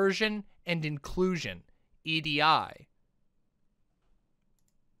 diversion, and inclusion, EDI.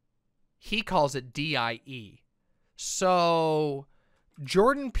 He calls it DIE. So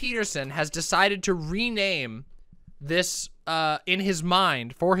Jordan Peterson has decided to rename this, in his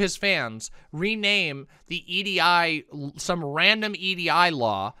mind, for his fans, rename the EDI, some random EDI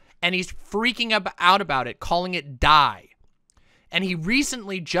law, and he's freaking out about it, calling it DIE. And he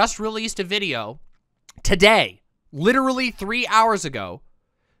recently just released a video, today, literally 3 hours ago,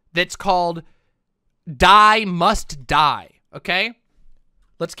 that's called DIE Must Die, okay?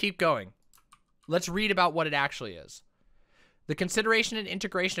 Let's keep going. Let's read about what it actually is. The consideration and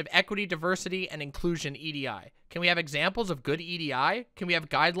integration of equity, diversity, and inclusion, EDI. Can we have examples of good EDI? Can we have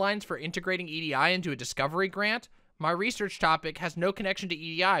guidelines for integrating EDI into a discovery grant? My research topic has no connection to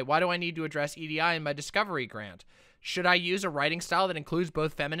EDI. Why do I need to address EDI in my discovery grant? Should I use a writing style that includes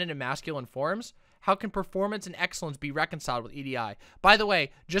both feminine and masculine forms? How can performance and excellence be reconciled with EDI? By the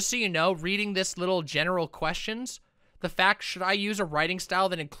way, just so you know, reading this little general questions, the fact, should I use a writing style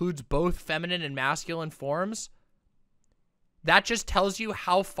that includes both feminine and masculine forms? That just tells you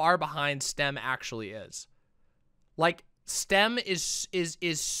how far behind STEM actually is. Like, STEM is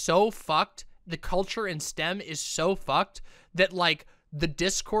so fucked. The culture in STEM is so fucked that, like, the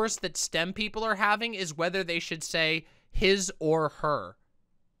discourse that STEM people are having is whether they should say his or her.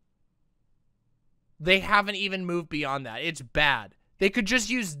 They haven't even moved beyond that. It's bad. They could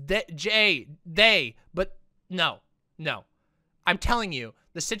just use they, but no. I'm telling you,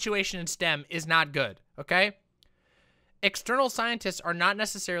 the situation in STEM is not good, okay? External scientists are not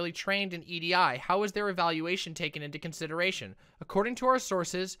necessarily trained in EDI. How is their evaluation taken into consideration? According to our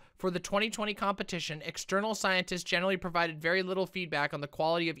sources, for the 2020 competition, external scientists generally provided very little feedback on the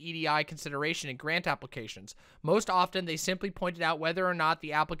quality of EDI consideration in grant applications. Most often, they simply pointed out whether or not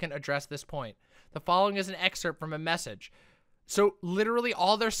the applicant addressed this point. The following is an excerpt from a message. So literally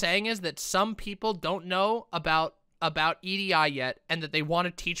all they're saying is that some people don't know about EDI yet, and that they want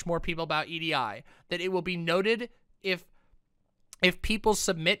to teach more people about EDI. That it will be noted if people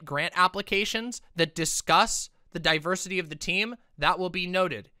submit grant applications that discuss the diversity of the team, that will be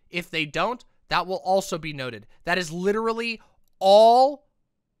noted. If they don't, that will also be noted. That is literally all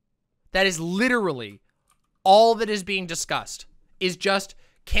that is being discussed, is just,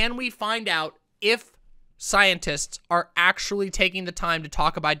 can we find out if scientists are actually taking the time to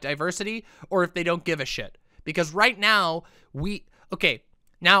talk about diversity, or if they don't give a shit? Because right now,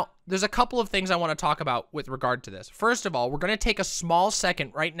 now, there's a couple of things I want to talk about with regard to this. First of all, we're going to take a small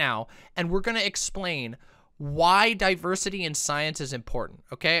second right now, and we're going to explain why diversity in science is important,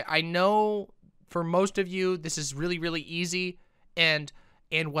 okay? I know for most of you, this is really, really easy and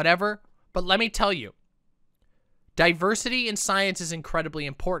whatever, but let me tell you, diversity in science is incredibly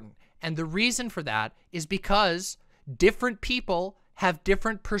important. And the reason for that is because different people have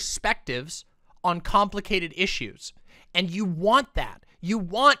different perspectives on complicated issues. And you want that. You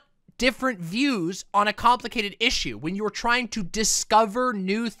want different views on a complicated issue when you're trying to discover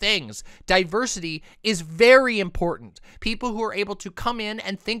new things. Diversity is very important. People who are able to come in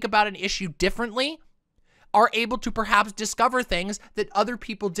and think about an issue differently are able to perhaps discover things that other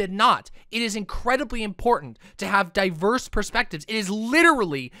people did not. It is incredibly important to have diverse perspectives. It is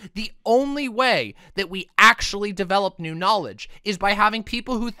literally the only way that we actually develop new knowledge, is by having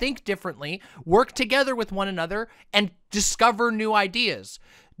people who think differently work together with one another and discover new ideas.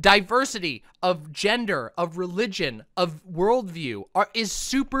 Diversity of gender, of religion, of worldview is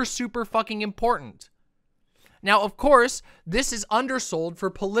super, super fucking important. Now, of course, this is undersold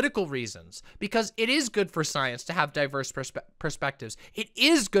for political reasons, because it is good for science to have diverse perspectives. It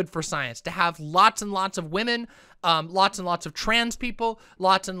is good for science to have lots and lots of women, lots and lots of trans people,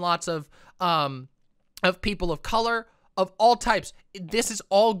 lots and lots of people of color, of all types. This is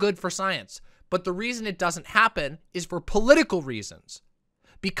all good for science. But the reason it doesn't happen is for political reasons.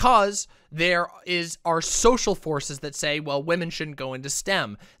 Because there are social forces that say, well, women shouldn't go into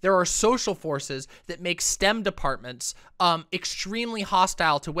STEM. There are social forces that make STEM departments extremely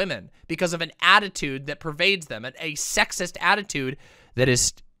hostile to women because of an attitude that pervades them, a sexist attitude that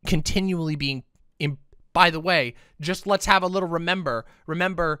is continually being, by the way, just let's have a little remember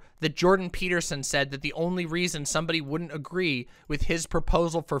that Jordan Peterson said that the only reason somebody wouldn't agree with his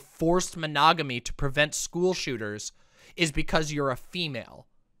proposal for forced monogamy to prevent school shooters is because you're a female.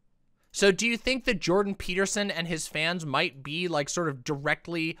 So do you think that Jordan Peterson and his fans might be like sort of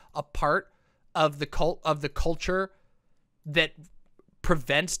directly a part of the culture that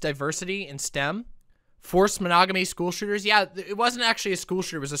prevents diversity in STEM? Forced monogamy school shooters? Yeah, it wasn't actually a school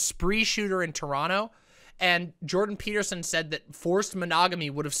shooter. It was a spree shooter in Toronto. And Jordan Peterson said that forced monogamy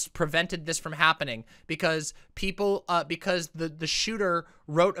would have prevented this from happening because because the shooter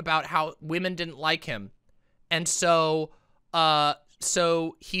wrote about how women didn't like him. And so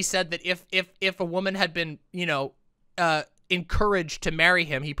he said that if a woman had been, encouraged to marry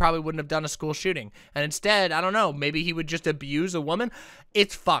him, he probably wouldn't have done a school shooting. And instead, I don't know, maybe he would just abuse a woman.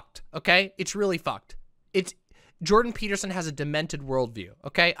 It's fucked, okay? It's really fucked. Jordan Peterson has a demented worldview,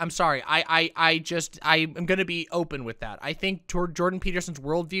 okay? I'm sorry. I'm going to be open with that. I think Jordan Peterson's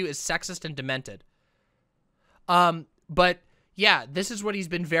worldview is sexist and demented. But yeah, this is what he's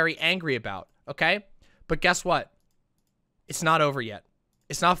been very angry about, okay? But guess what? It's not over yet.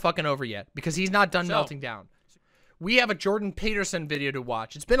 It's not fucking over yet because he's not done melting down. We have a Jordan Peterson video to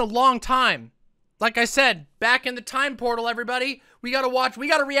watch. It's been a long time. Like I said, back in the time portal, everybody. We got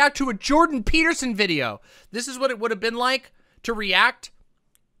to react to a Jordan Peterson video. This is what it would have been like to react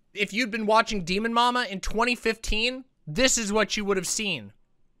if you'd been watching DramaMama in 2015. This is what you would have seen.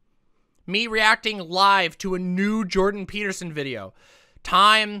 Me reacting live to a new Jordan Peterson video.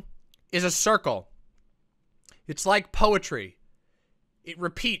 Time is a circle. It's like poetry. It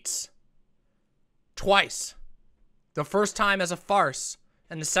repeats twice. The first time as a farce,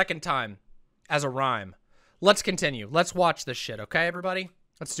 and the second time as a rhyme. Let's continue. Let's watch this shit, okay, everybody?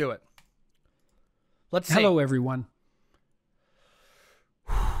 Let's do it. Let's see. Hello, everyone.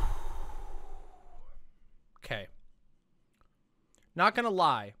 Okay. Not gonna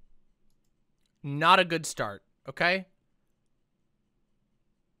lie. Not a good start, okay?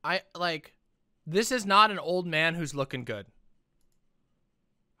 This is not an old man who's looking good.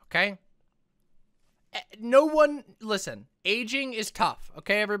 Okay? no one, listen, aging is tough,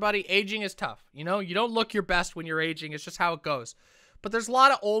 okay, everybody? Aging is tough. You know, you don't look your best when you're aging. It's just how it goes. But there's a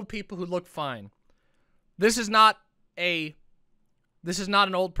lot of old people who look fine. This is not an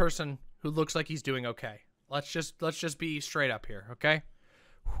old person who looks like he's doing okay. Let's just be straight up here, okay?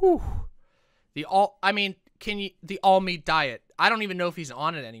 Whew. The all meat diet. I don't even know if he's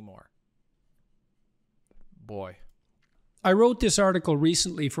on it anymore. Boy. I wrote this article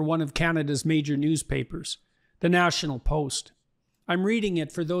recently for one of Canada's major newspapers, the National Post. I'm reading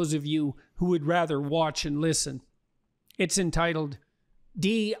it for those of you who would rather watch and listen. It's entitled,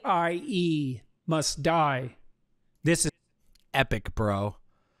 DIE Must Die. This is epic, bro.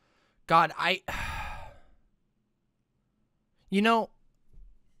 God, you know,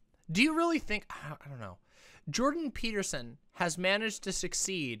 do you really think, I don't know, Jordan Peterson has managed to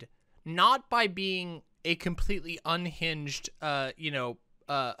succeed not by being a completely unhinged,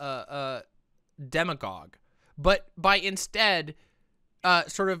 demagogue, but by instead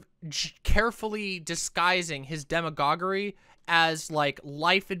sort of carefully disguising his demagoguery as like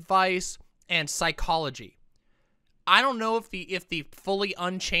life advice and psychology. I don't know if the fully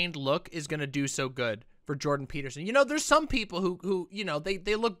unchained look is going to do so good for Jordan Peterson. You know, there's some people who you know,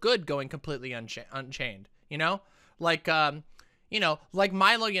 they look good going completely unchained, you know? Like like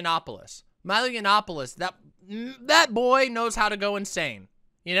Milo Yiannopoulos. Milo Yiannopoulos, that boy knows how to go insane.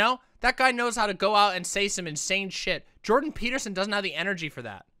 You know? That guy knows how to go out and say some insane shit. Jordan Peterson doesn't have the energy for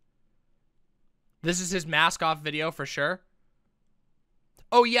that. This is his mask off video for sure.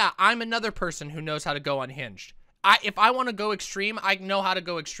 Oh yeah, I'm another person who knows how to go unhinged. If I want to go extreme, I know how to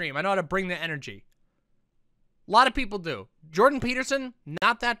go extreme. I know how to bring the energy. A lot of people do. Jordan Peterson,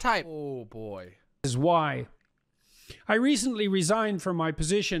 not that type. Oh boy. Is why. I recently resigned from my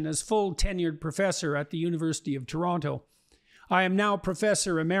position as full tenured professor at the University of Toronto. I am now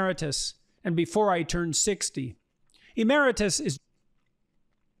Professor Emeritus, and before I turn 60. Emeritus is...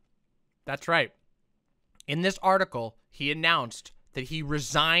 That's right. In this article, he announced that he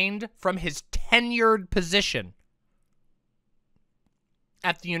resigned from his tenured position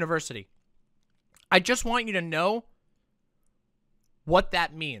at the university. I just want you to know what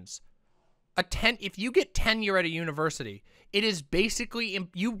that means. If you get tenure at a university, it is basically,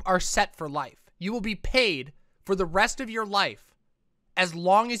 you are set for life. You will be paid for the rest of your life as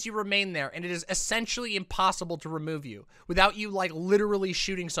long as you remain there, and it is essentially impossible to remove you without you like literally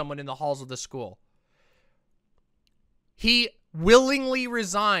shooting someone in the halls of the school. He willingly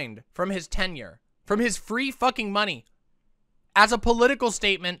resigned from his tenure, from his free fucking money, as a political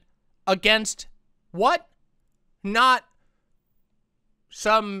statement against what? Not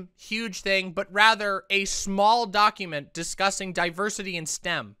some huge thing, but rather a small document discussing diversity in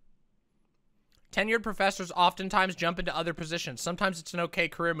STEM. Tenured professors oftentimes jump into other positions. Sometimes it's an okay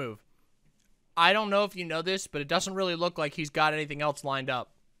career move. I don't know if you know this, but it doesn't really look like he's got anything else lined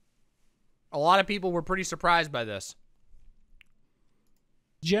up. A lot of people were pretty surprised by this.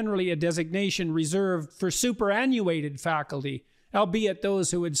 Generally a designation reserved for superannuated faculty, albeit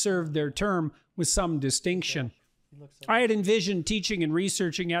those who had served their term with some distinction. I had envisioned teaching and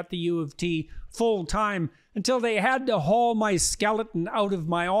researching at the U of T full-time until they had to haul my skeleton out of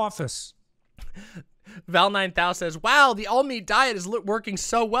my office. Val9000 says, wow, the all-meat diet is working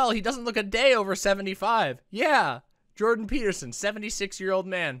so well, he doesn't look a day over 75. Yeah, Jordan Peterson, 76-year-old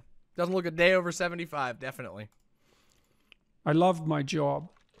man. Doesn't look a day over 75, definitely. I loved my job.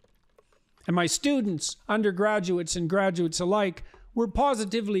 And my students, undergraduates and graduates alike, were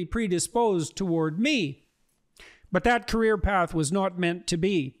positively predisposed toward me. But that career path was not meant to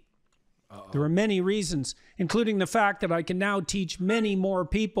be. There are many reasons, including the fact that I can now teach many more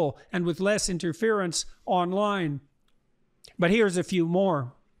people and with less interference online. But here's a few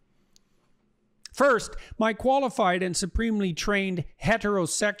more. First, my qualified and supremely trained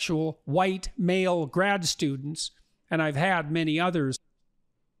heterosexual white male grad students, and I've had many others.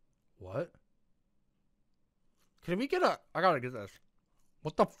 What? Can we get I gotta get this.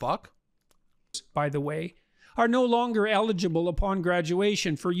 What the fuck? By the way, are no longer eligible upon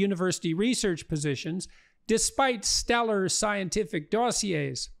graduation for university research positions, despite stellar scientific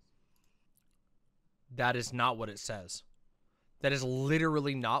dossiers. That is not what it says. That is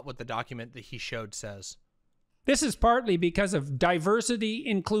literally not what the document that he showed says. This is partly because of diversity,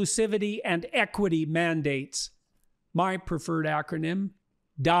 inclusivity, and equity mandates. My preferred acronym,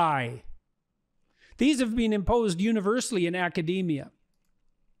 DIE. These have been imposed universally in academia.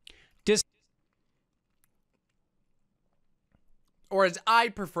 Or as I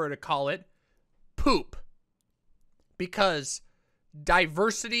prefer to call it, poop. Because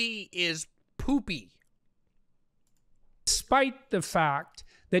diversity is poopy. Despite the fact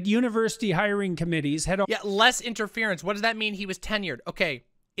that university hiring committees had... Yeah, less interference. What does that mean? He was tenured. Okay,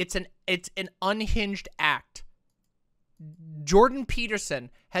 it's an unhinged act. Jordan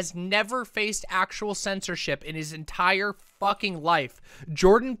Peterson has never faced actual censorship in his entire fucking life.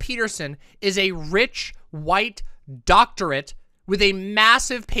 Jordan Peterson is a rich, white doctorate with a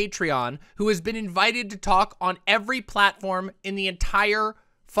massive Patreon who has been invited to talk on every platform in the entire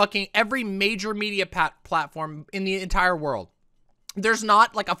fucking, every major media platform in the entire world. There's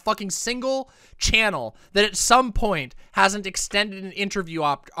not like a fucking single channel that at some point hasn't extended an interview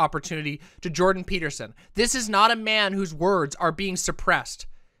opportunity to Jordan Peterson. This is not a man whose words are being suppressed.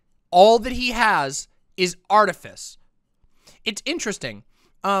 All that he has is artifice. It's interesting.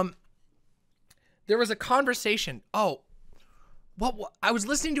 There was a conversation. What I was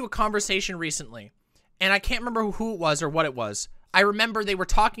listening to a conversation recently, and I can't remember who it was or what it was. I remember they were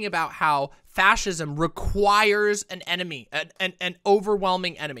talking about how fascism requires an enemy, an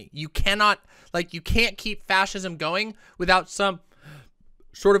overwhelming enemy. You cannot, like, you can't keep fascism going without some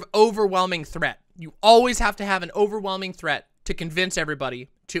sort of overwhelming threat. You always have to have an overwhelming threat to convince everybody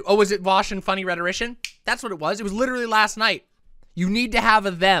to, oh, was it Vosh and Funny Rhetorician? That's what it was. It was literally last night. You need to have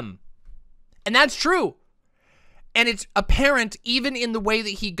a them. And that's true. And it's apparent even in the way that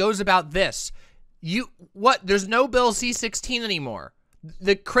he goes about this. There's no Bill C-16 anymore.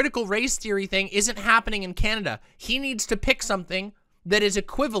 The critical race theory thing isn't happening in Canada. He needs to pick something that is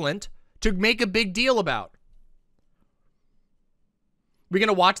equivalent to make a big deal about. We're going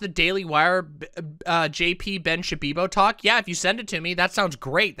to watch the Daily Wire JP Ben Shabibo talk? Yeah, if you send it to me, that sounds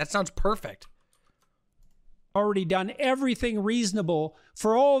great. That sounds perfect. Already done everything reasonable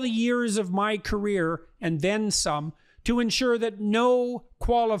for all the years of my career and then some to ensure that no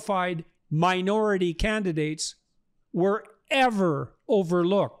qualified minority candidates were ever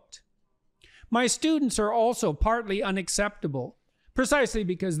overlooked. My students are also partly unacceptable, precisely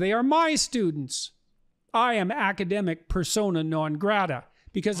because they are my students. I am academic persona non grata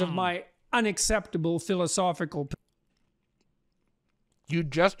because of my unacceptable philosophical... You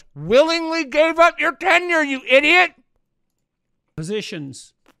just willingly gave up your tenure, you idiot!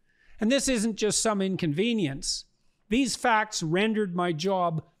 Positions. And this isn't just some inconvenience. These facts rendered my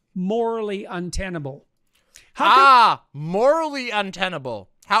job morally untenable. Morally untenable.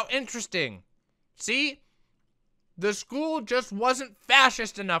 How interesting. See? The school just wasn't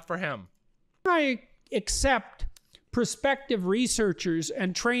fascist enough for him. I accept prospective researchers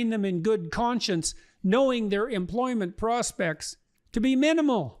and train them in good conscience, knowing their employment prospects to be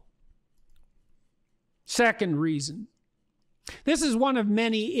minimal. Second reason. This is one of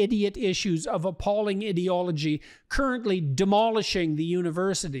many idiot issues of appalling ideology currently demolishing the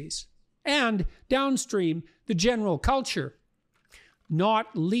universities and, downstream, the general culture.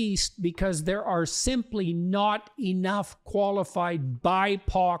 Not least because there are simply not enough qualified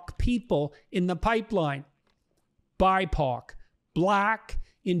BIPOC people in the pipeline. BIPOC, Black,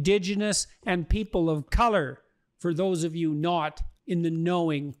 Indigenous, and people of color, for those of you not in the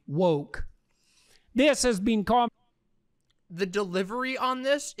knowing woke. This has been the delivery on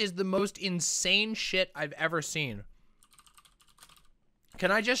this is the most insane shit I've ever seen.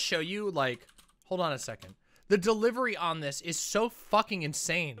 Can I just show you, like, hold on a second. The delivery on this is so fucking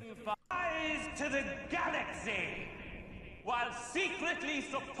insane. Rise to the galaxy while secretly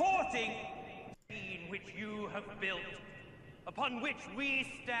supporting the machine which you have built, upon which we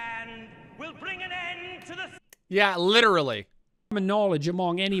stand, will bring an end to the... Yeah, literally. Knowledge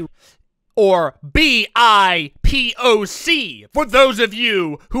among any... Or BIPOC, for those of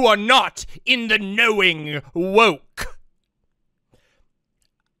you who are not in the knowing woke.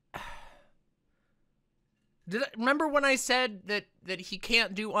 Remember when I said that he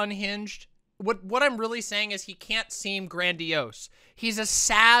can't do unhinged? What I'm really saying is he can't seem grandiose. He's a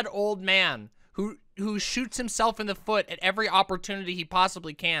sad old man who shoots himself in the foot at every opportunity he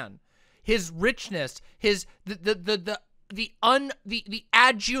possibly can. His richness, the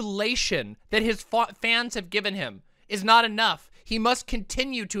adulation that his fans have given him is not enough. He must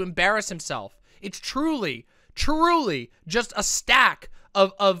continue to embarrass himself. It's truly just a stack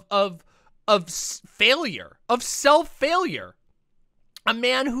of failure, of self-failure. A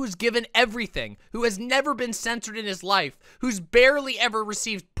man who's given everything, who has never been censored in his life, who's barely ever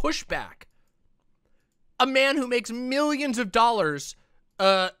received pushback. A man who makes millions of dollars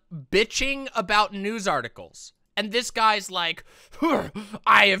bitching about news articles. And this guy's like,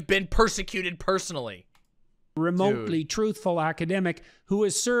 I have been persecuted personally. Remotely truthful academic who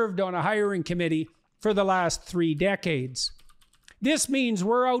has served on a hiring committee for the last 3 decades. This means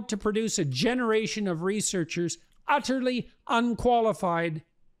we're out to produce a generation of researchers utterly unqualified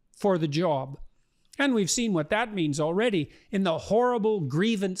for the job. And we've seen what that means already in the horrible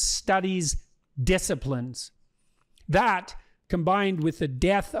grievance studies disciplines. That, combined with the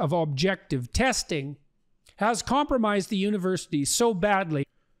death of objective testing, has compromised the university so badly.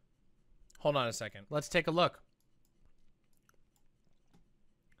 Hold on a second. Let's take a look.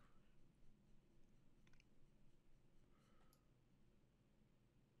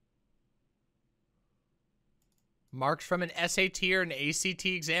 Marks from an SAT or an ACT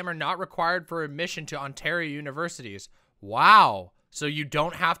exam are not required for admission to Ontario universities. Wow. So you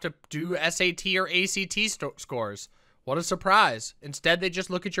don't have to do SAT or ACT scores. What a surprise. Instead, they just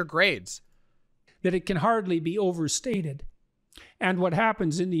look at your grades. That it can hardly be overstated. And what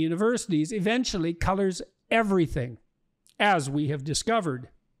happens in the universities eventually colors everything, as we have discovered.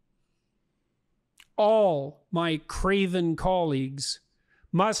 All my craven colleagues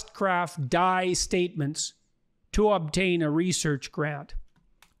must craft die statements to obtain a research grant.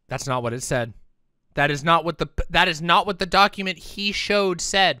 That's not what it said. That is not what the document he showed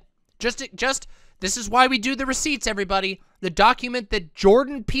said. Just this is why we do the receipts, everybody. The document that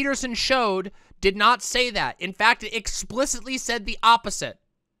Jordan Peterson showed did not say that. In fact, it explicitly said the opposite.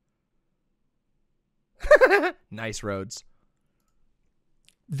 Nice roads.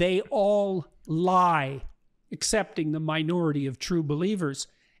 They all lie, excepting the minority of true believers.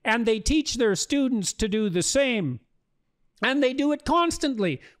 And they teach their students to do the same. And they do it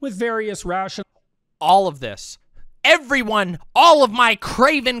constantly with various rational... All of this. Everyone, all of my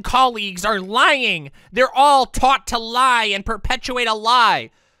craven colleagues are lying. They're all taught to lie and perpetuate a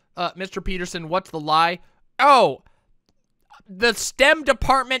lie. Mr. Peterson, what's the lie? Oh, the STEM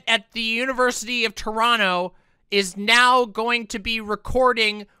department at the University of Toronto is now going to be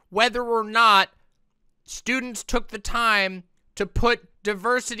recording whether or not students took the time to put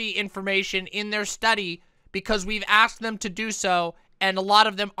diversity information in their study because we've asked them to do so, and a lot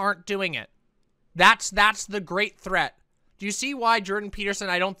of them aren't doing it. That's the great threat. Do you see why Jordan Peterson,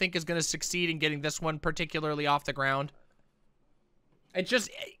 I don't think, is going to succeed in getting this one particularly off the ground? It's just,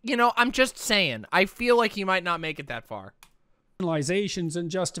 you know, I'm just saying. I feel like he might not make it that far. Generalizations and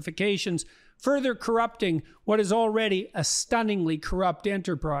justifications, further corrupting what is already a stunningly corrupt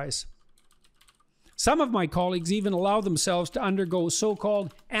enterprise. Some of my colleagues even allow themselves to undergo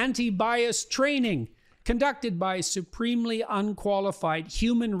so-called anti-bias training conducted by supremely unqualified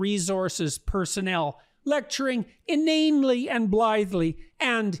human resources personnel, lecturing inanely and blithely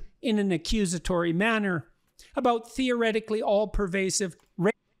and in an accusatory manner about theoretically all-pervasive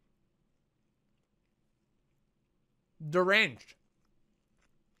deranged.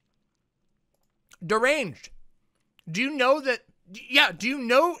 Deranged. Do you know that? Yeah, do you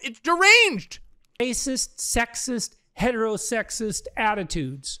know it's deranged? Racist, sexist, heterosexist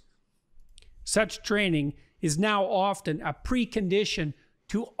attitudes. Such training is now often a precondition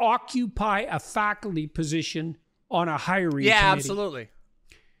to occupy a faculty position on a hiring committee. Yeah, absolutely.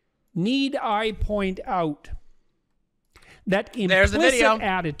 Need I point out that implicit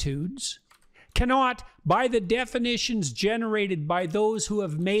attitudes cannot, by the definitions generated by those who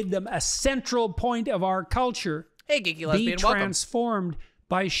have made them a central point of our culture, be transformed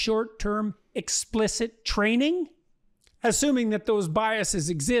by short-term explicit training? Assuming that those biases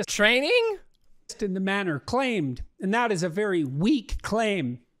exist. Training? In the manner claimed, and that is a very weak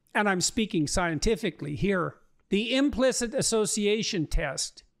claim, and I'm speaking scientifically here. The implicit association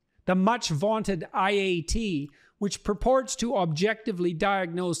test, the much vaunted IAT, which purports to objectively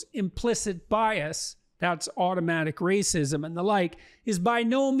diagnose implicit bias, that's automatic racism and the like, is by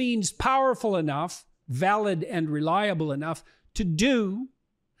no means powerful enough, valid and reliable enough to do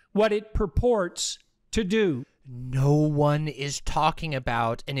what it purports to do. No one is talking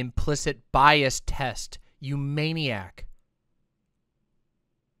about an implicit bias test, you maniac.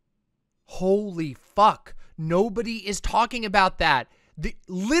 Holy fuck. Nobody is talking about that.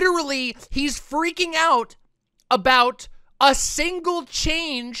 Literally, he's freaking out about a single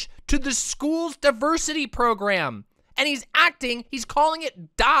change to the school's diversity program. And he's calling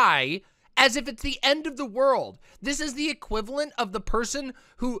it die as if it's the end of the world. This is the equivalent of the person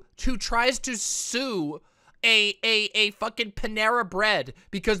who tries to sue a fucking Panera Bread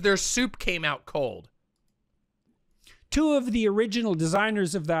because their soup came out cold. Two of the original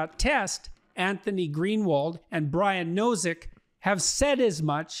designers of that test, Anthony Greenwald and Brian Nozick, have said as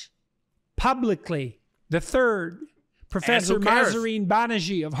much publicly. The third, Professor Mahzarin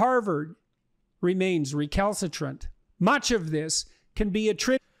Banaji of Harvard, remains recalcitrant. Much of this can be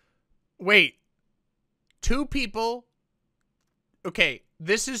attributed... Wait. Two people... Okay,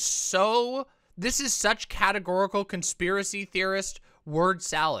 this is such categorical conspiracy theorist word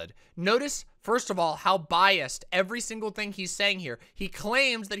salad. Notice first of all, how biased every single thing he's saying here. He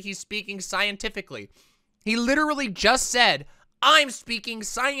claims that he's speaking scientifically. He literally just said, I'm speaking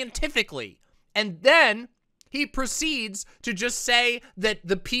scientifically. And then he proceeds to just say that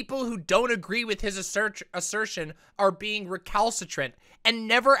the people who don't agree with his assertion are being recalcitrant, and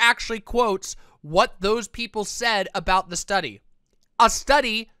never actually quotes what those people said about the study. A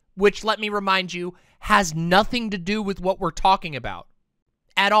study which, let me remind you, has nothing to do with what we're talking about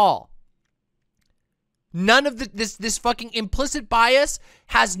at all. None of this fucking implicit bias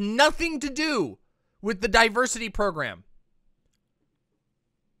has nothing to do with the diversity program.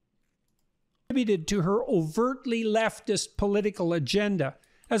 Contributed to her overtly leftist political agenda,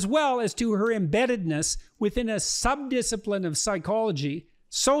 as well as to her embeddedness within a subdiscipline of psychology,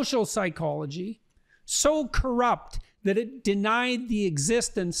 social psychology, so corrupt that it denied the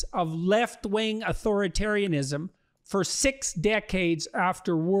existence of left-wing authoritarianism for 6 decades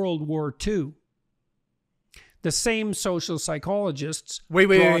after World War II. The same social psychologists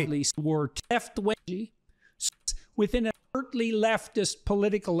broadly were left-wing within an overtly leftist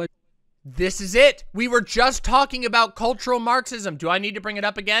political. This is it. We were just talking about cultural Marxism. Do I need to bring it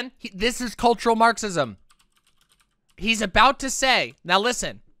up again? This is cultural Marxism. He's about to say, now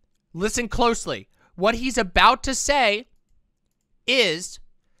listen closely. What he's about to say is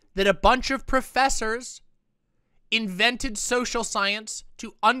that a bunch of professors invented social science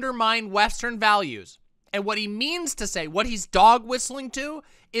to undermine Western values. And what he means to say, what he's dog whistling to,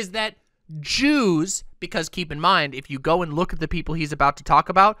 is that Jews, because keep in mind, if you go and look at the people he's about to talk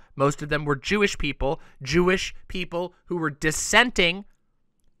about, most of them were Jewish people who were dissenting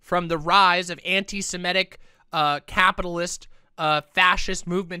from the rise of anti-Semitic, capitalist, fascist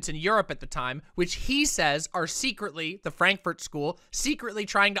movements in Europe at the time, which he says are secretly, the Frankfurt School, secretly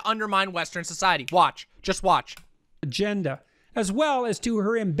trying to undermine Western society. Watch. Just watch. Agenda, as well as to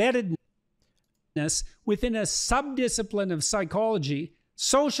her embeddedness within a subdiscipline of psychology,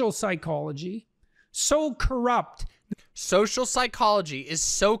 social psychology, so corrupt. Social psychology is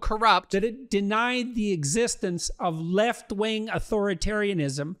so corrupt that it denied the existence of left-wing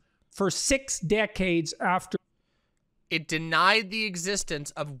authoritarianism for 6 decades after. It denied the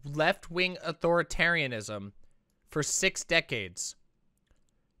existence of left-wing authoritarianism for 6 decades.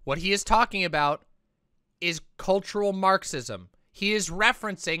 What he is talking about is cultural Marxism. He is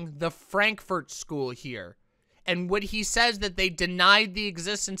referencing the Frankfurt School here. And when he says that they denied the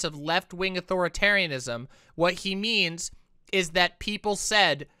existence of left-wing authoritarianism, what he means is that people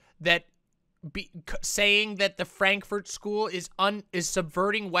said that saying that the Frankfurt School is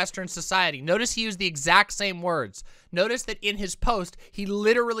subverting Western society. Notice he used the exact same words. Notice that in his post, he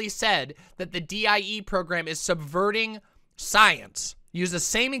literally said that the DIE program is subverting science. Use the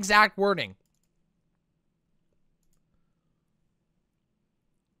same exact wording.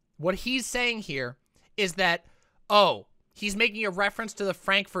 What he's saying here is that, oh, he's making a reference to the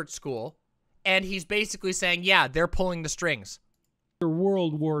Frankfurt School, and he's basically saying, yeah, they're pulling the strings.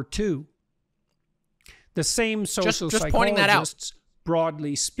 World War II. The same social just pointing that out. psychologists,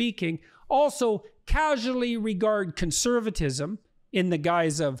 broadly speaking, also casually regard conservatism in the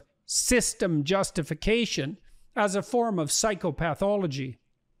guise of system justification as a form of psychopathology.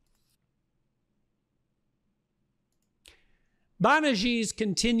 Banerjee's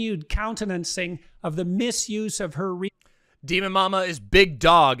continued countenancing of the misuse of her DramaMama is big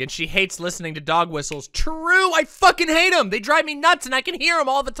dog, and she hates listening to dog whistles. True, I fucking hate them. They drive me nuts, and I can hear them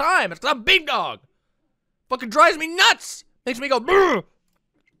all the time. It's 'cause I'm big dog. Fucking drives me nuts. Makes me go, brr.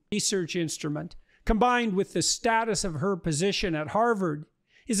 Research instrument, combined with the status of her position at Harvard,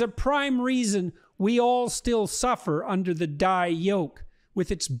 is a prime reason we all still suffer under the DIE yoke,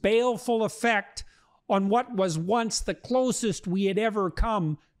 with its baleful effect on what was once the closest we had ever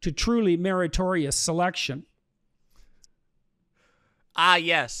come to truly meritorious selection. Ah,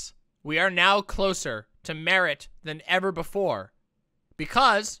 yes. We are now closer to merit than ever before.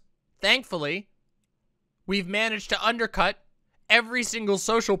 Because, thankfully, we've managed to undercut every single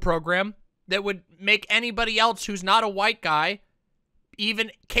social program that would make anybody else who's not a white guy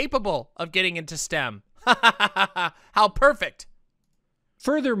even capable of getting into STEM. How perfect.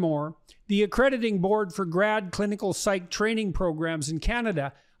 Furthermore, the accrediting board for grad clinical psych training programs in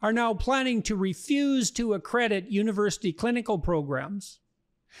Canada are now planning to refuse to accredit university clinical programs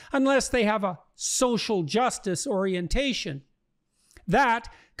unless they have a social justice orientation.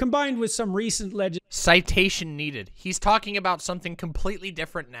 That, combined with some recent citation needed. He's talking about something completely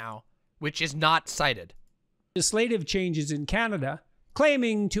different now, which is not cited. Legislative changes in Canada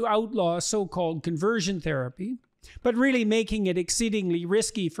claiming to outlaw so-called conversion therapy, but really making it exceedingly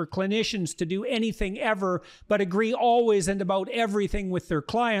risky for clinicians to do anything ever but agree always and about everything with their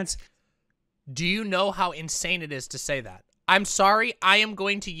clients. Do you know how insane it is to say that? I'm sorry, I am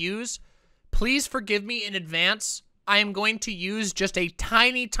going to use, please forgive me in advance, I am going to use just a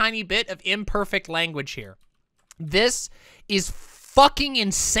tiny, tiny bit of imperfect language here. This is fucking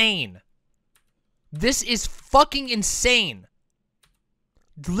insane. This is fucking insane.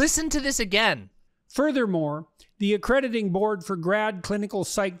 Listen to this again. Furthermore, the accrediting board for grad clinical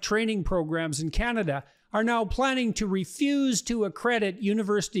psych training programs in Canada are now planning to refuse to accredit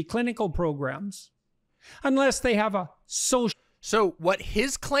university clinical programs unless they have a social... So what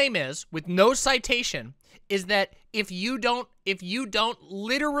his claim is, with no citation, is that if you don't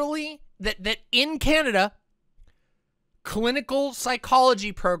literally, that in Canada, clinical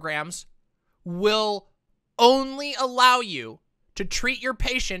psychology programs will only allow you to treat your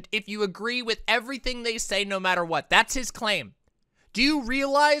patient if you agree with everything they say no matter what. That's his claim. Do you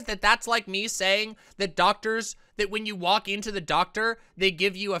realize that that's like me saying that doctors, that when you walk into the doctor, they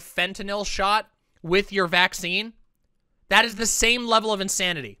give you a fentanyl shot with your vaccine? That is the same level of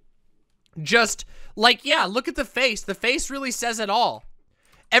insanity. Just like, yeah, look at the face. The face really says it all.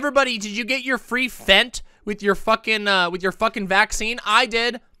 Everybody, did you get your free Fent with your fucking vaccine? I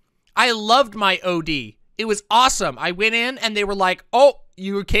did. I loved my OD. It was awesome. I went in and they were like, oh,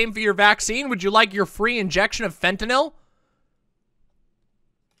 you came for your vaccine? Would you like your free injection of fentanyl?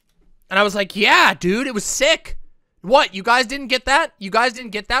 And I was like, yeah, dude, it was sick. What, you guys didn't get that? You guys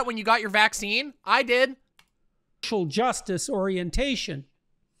didn't get that when you got your vaccine? I did. Social justice orientation.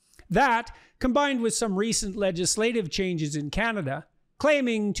 That, combined with some recent legislative changes in Canada,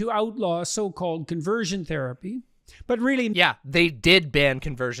 claiming to outlaw so-called conversion therapy, but really... Yeah, they did ban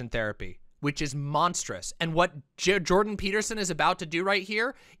conversion therapy, which is monstrous. And what Jordan Peterson is about to do right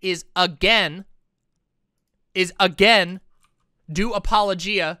here is again do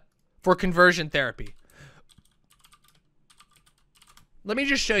apologia for conversion therapy. Let me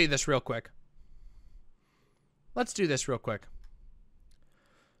just show you this real quick. Let's do this real quick.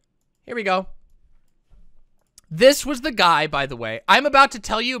 Here we go. This was the guy, by the way. I'm about to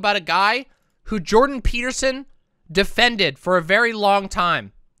tell you about a guy who Jordan Peterson defended for a very long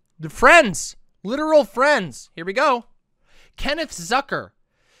time. The friends, literal friends. Here we go. Kenneth Zucker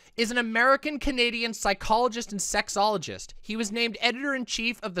is an American-Canadian psychologist and sexologist. He was named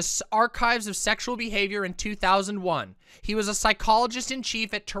editor-in-chief of the Archives of Sexual Behavior in 2001. He was a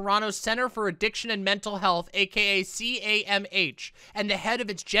psychologist-in-chief at Toronto's Centre for Addiction and Mental Health, aka CAMH, and the head of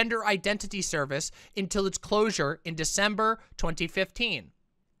its gender identity service until its closure in December 2015.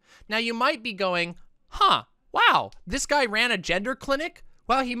 Now you might be going, huh, wow, this guy ran a gender clinic?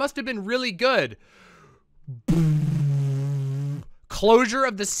 Well, he must have been really good. Closure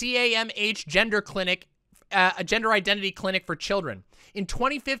of the CAMH gender clinic, a gender identity clinic for children. In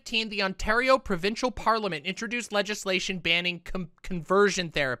 2015, the Ontario Provincial Parliament introduced legislation banning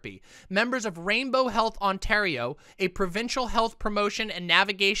conversion therapy. Members of Rainbow Health Ontario, a provincial health promotion and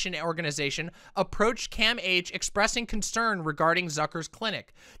navigation organization, approached CAMH expressing concern regarding Zucker's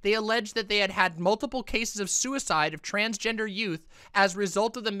clinic. They alleged that they had had multiple cases of suicide of transgender youth as a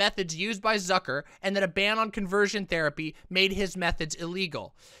result of the methods used by Zucker, and that a ban on conversion therapy made his methods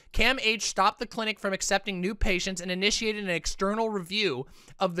illegal. CAMH stopped the clinic from accepting new patients and initiated an external review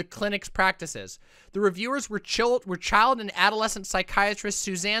of the clinic's practices. The reviewers were child and adolescent psychiatrists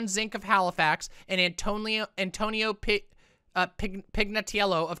Suzanne Zink of Halifax and Antonio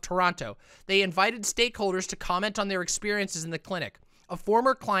Pignatiello of Toronto. They invited stakeholders to comment on their experiences in the clinic. A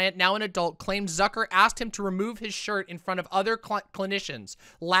former client, now an adult, claimed Zucker asked him to remove his shirt in front of other clinicians,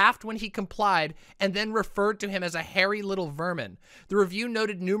 laughed when he complied, and then referred to him as a hairy little vermin. The review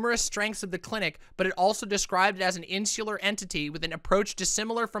noted numerous strengths of the clinic, but it also described it as an insular entity with an approach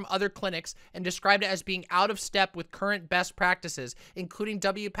dissimilar from other clinics and described it as being out of step with current best practices, including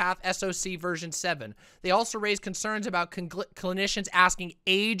WPATH SOC version 7. They also raised concerns about clinicians asking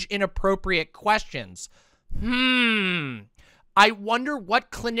age-inappropriate questions. I wonder what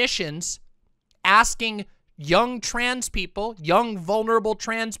clinicians asking young trans people, young vulnerable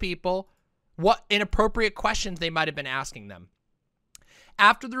trans people, what inappropriate questions they might have been asking them.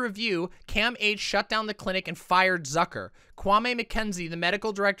 After the review, CAMH shut down the clinic and fired Zucker. Kwame McKenzie, the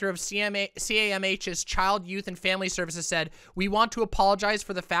medical director of CAMH's Child, Youth, and Family Services, said, "We want to apologize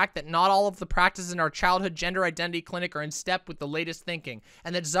for the fact that not all of the practices in our childhood gender identity clinic are in step with the latest thinking,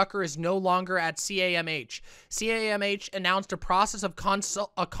 and that Zucker is no longer at CAMH. CAMH announced a process of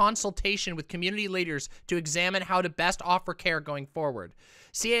consultation with community leaders to examine how to best offer care going forward."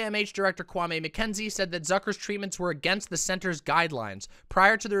 CAMH Director Kwame McKenzie said that Zucker's treatments were against the center's guidelines.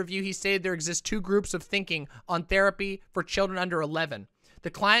 Prior to the review, he stated there exist two groups of thinking on therapy for children under 11. The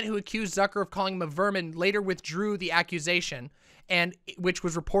client who accused Zucker of calling him a vermin later withdrew the accusation, and which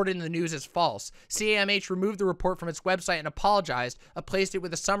was reported in the news as false. CAMH removed the report from its website and apologized, replaced it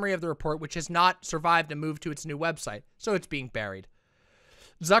with a summary of the report, which has not survived and moved to its new website, so it's being buried.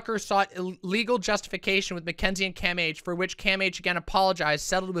 Zucker sought legal justification with McKenzie and CAMH, for which CAMH again apologized,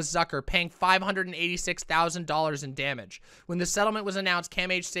 settled with Zucker, paying $586,000 in damage. When the settlement was announced,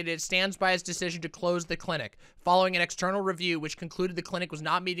 CAMH stated it stands by its decision to close the clinic, following an external review which concluded the clinic was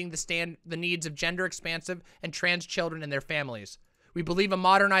not meeting the needs of gender-expansive and trans children and their families. We believe a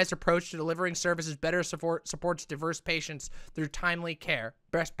modernized approach to delivering services better supports diverse patients through timely care.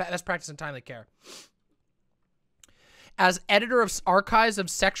 Best practice in timely care. As editor of Archives of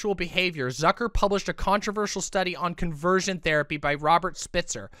Sexual Behavior, Zucker published a controversial study on conversion therapy by Robert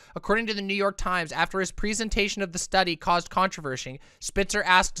Spitzer. According to the New York Times, after his presentation of the study caused controversy, Spitzer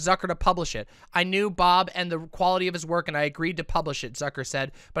asked Zucker to publish it. I knew Bob and the quality of his work, and I agreed to publish it, Zucker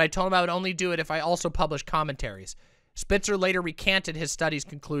said, but I told him I would only do it if I also published commentaries. Spitzer later recanted his study's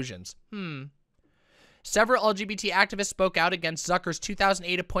conclusions. Several LGBT activists spoke out against Zucker's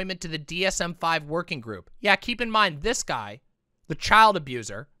 2008 appointment to the DSM-5 working group. Yeah, keep in mind, this guy, the child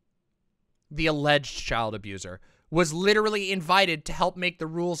abuser, the alleged child abuser, was literally invited to help make the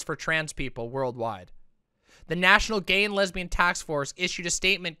rules for trans people worldwide. The National Gay and Lesbian Task Force issued a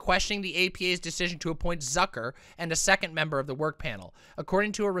statement questioning the APA's decision to appoint Zucker and a second member of the work panel.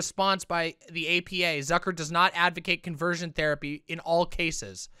 According to a response by the APA, Zucker does not advocate conversion therapy in all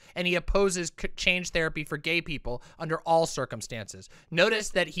cases, and he opposes change therapy for gay people under all circumstances. Notice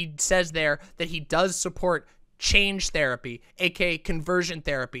that he says there that he does support change therapy, aka conversion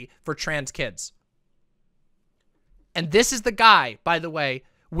therapy, for trans kids. And this is the guy, by the way,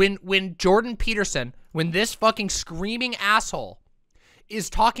 when Jordan Peterson, when this fucking screaming asshole is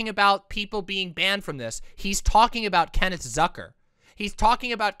talking about people being banned from this, he's talking about Kenneth Zucker. He's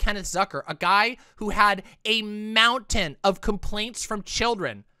talking about Kenneth Zucker, a guy who had a mountain of complaints from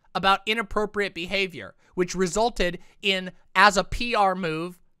children about inappropriate behavior, which resulted in, as a PR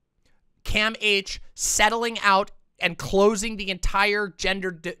move, CAMH settling out and closing the entire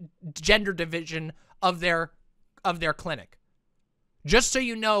gender division of their clinic. Just so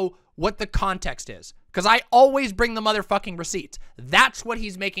you know what the context is, because I always bring the motherfucking receipts. That's what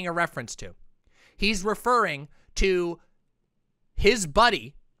he's making a reference to. He's referring to his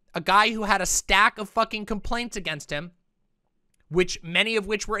buddy, a guy who had a stack of fucking complaints against him, many of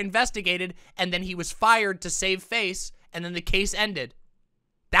which were investigated, and then he was fired to save face, and then the case ended.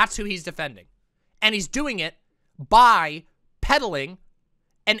 That's who he's defending. And he's doing it by peddling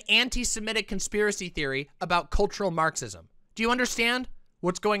an anti-Semitic conspiracy theory about cultural Marxism. Do you understand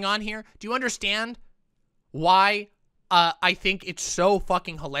what's going on here? Do you understand why I think it's so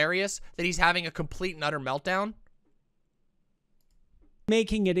fucking hilarious that he's having a complete and utter meltdown?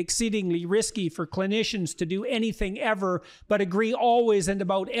 Making it exceedingly risky for clinicians to do anything ever but agree always and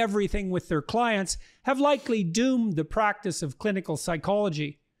about everything with their clients have likely doomed the practice of clinical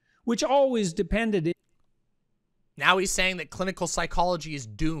psychology, which always depended. Now he's saying that clinical psychology is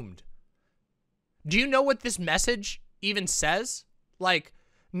doomed. Do you know what this message even says? Like,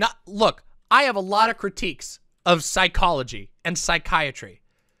 look, I have a lot of critiques of psychology and psychiatry,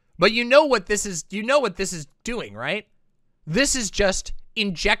 but you know what this is doing, right? This is just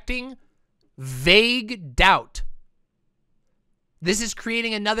injecting vague doubt. This is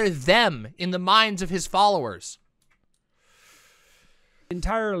creating another them in the minds of his followers.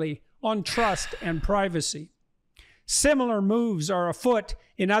 Entirely on trust and privacy. Similar moves are afoot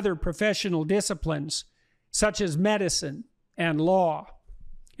in other professional disciplines, such as medicine and law.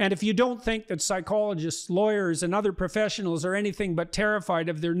 And if you don't think that psychologists, lawyers, and other professionals are anything but terrified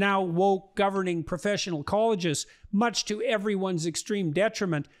of their now woke governing professional colleges, much to everyone's extreme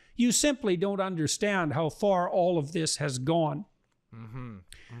detriment, you simply don't understand how far all of this has gone.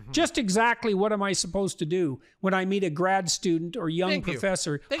 Just exactly what am I supposed to do when I meet a grad student or young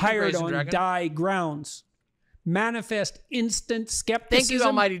professor hired on die grounds? Manifest instant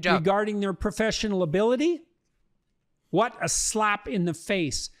skepticism regarding their professional ability? What a slap in the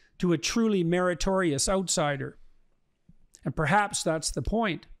face to a truly meritorious outsider. And perhaps that's the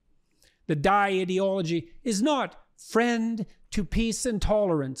point. The die ideology is not friend to peace and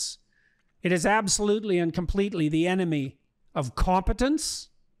tolerance. It is absolutely and completely the enemy of competence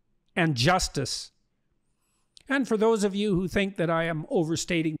and justice. And for those of you who think that I am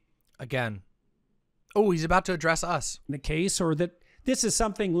overstating again, oh, he's about to address us. The case, or that this is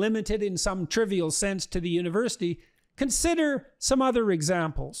something limited in some trivial sense to the university, consider some other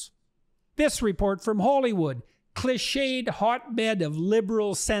examples. This report from Hollywood, cliched hotbed of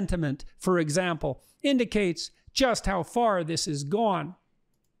liberal sentiment, for example, indicates just how far this has gone.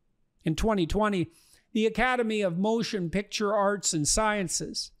 In 2020, the Academy of Motion Picture Arts and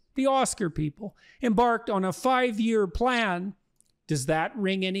Sciences, the Oscar people, embarked on a 5-year plan. Does that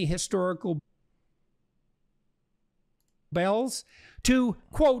ring any historical bells? To,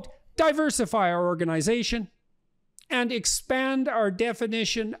 quote, diversify our organization and expand our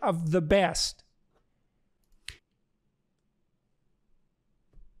definition of the best.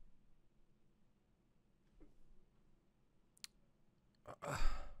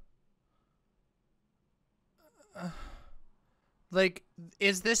 Like,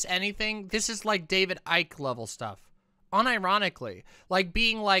 is this anything? This is like David Icke level stuff. Unironically, like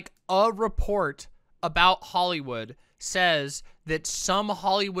being like a report about Hollywood says that some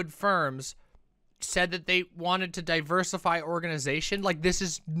Hollywood firms said that they wanted to diversify organization. Like, this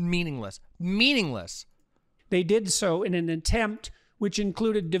is meaningless. Meaningless. They did so in an attempt which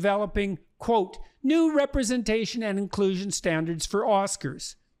included developing, quote, new representation and inclusion standards for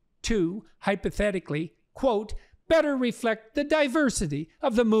Oscars to, hypothetically, quote, better reflect the diversity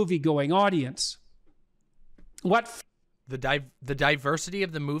of the movie-going audience. The diversity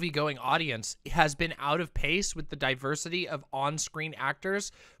of the movie-going audience has been out of pace with the diversity of on-screen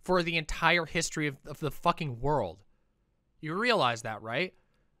actors for the entire history of the fucking world. You realize that, right?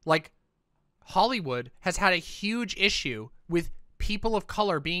 Like, Hollywood has had a huge issue with people of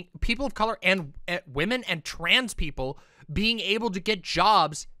color and women and trans people being able to get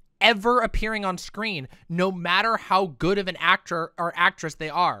jobs ever appearing on screen, no matter how good of an actor or actress they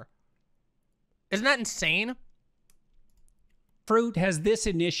are. Isn't that insane? Fruit has this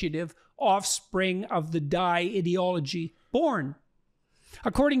initiative, offspring of the die ideology, born.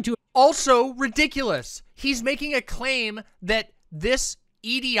 According to... Also ridiculous. He's making a claim that this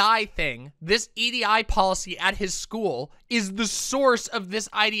EDI thing, this EDI policy at his school is the source of this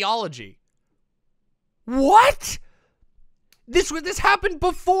ideology. What? This happened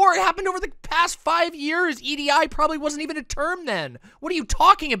before. It happened over the past 5 years. EDI probably wasn't even a term then. What are you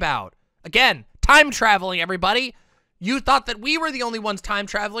talking about? Again, time traveling, everybody. You thought that we were the only ones time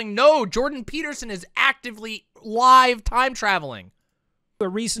traveling. No, Jordan Peterson is actively live time traveling. A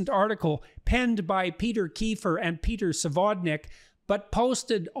recent article penned by Peter Kiefer and Peter Savodnik, but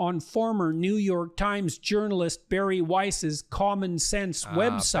posted on former New York Times journalist Barry Weiss's Common Sense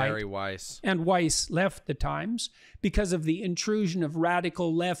website. Barry Weiss. And Weiss left the Times because of the intrusion of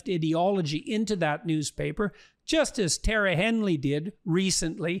radical left ideology into that newspaper, just as Tara Henley did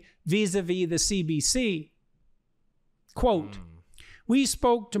recently vis-a-vis the CBC. Quote, we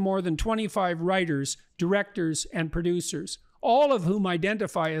spoke to more than 25 writers, directors, and producers, all of whom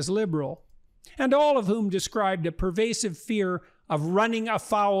identify as liberal, and all of whom described a pervasive fear of running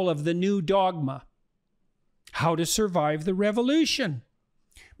afoul of the new dogma. How to survive the revolution?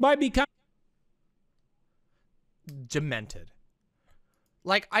 By becoming demented.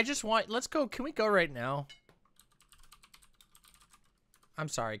 Like, I just want, let's go, can we go right now? I'm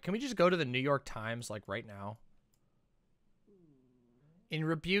sorry, can we just go to the New York Times, like, right now? In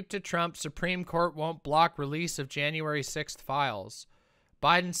rebuke to Trump, Supreme Court won't block release of January 6th files.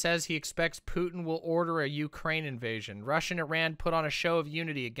 Biden says he expects Putin will order a Ukraine invasion. Russia and Iran put on a show of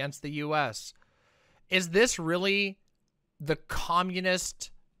unity against the U.S. Is this really the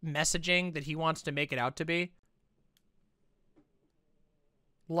communist messaging that he wants to make it out to be?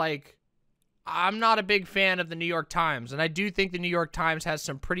 Like, I'm not a big fan of the New York Times, and I do think the New York Times has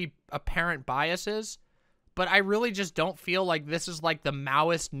some pretty apparent biases, but I really just don't feel like this is like the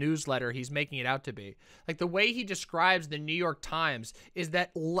Maoist newsletter he's making it out to be. Like, the way he describes the New York Times is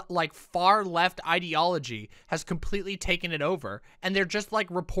that like far left ideology has completely taken it over, and they're just like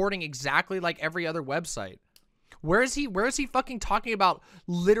reporting exactly like every other website. Where is he fucking talking about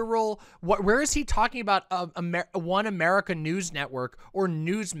literal, where is he talking about One America News Network or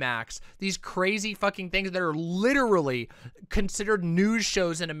Newsmax, these crazy fucking things that are literally considered news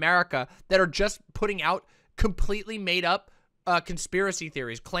shows in America that are just putting out completely made up conspiracy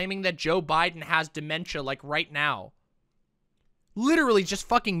theories, claiming that Joe Biden has dementia like right now. Literally just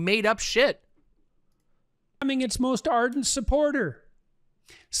fucking made up shit. Becoming its most ardent supporter.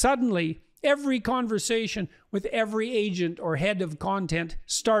 Suddenly, every conversation with every agent or head of content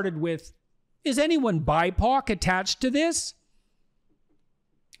started with, is anyone BIPOC attached to this?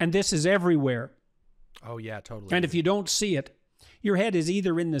 And this is everywhere. Oh yeah, totally. And if you don't see it, your head is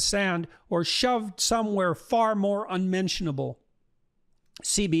either in the sand or shoved somewhere far more unmentionable.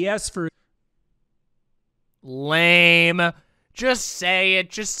 CBS for... Lame. Just say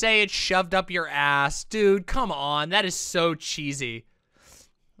it. Just say it's shoved up your ass. Dude, come on. That is so cheesy.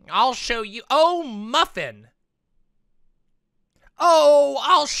 I'll show you. Oh, muffin. Oh,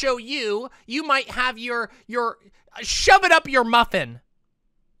 I'll show you. You might have your shove it up your muffin.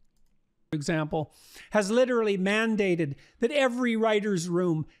 example, has literally mandated that every writer's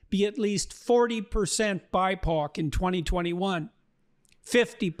room be at least 40% BIPOC in 2021,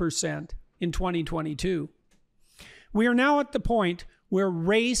 50% in 2022. We are now at the point where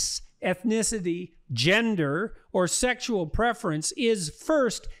race, ethnicity, gender, or sexual preference is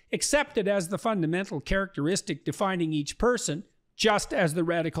first accepted as the fundamental characteristic defining each person, just as the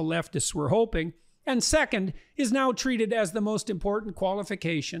radical leftists were hoping, and second, is now treated as the most important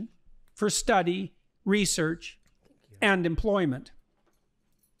qualification for study, research, and employment.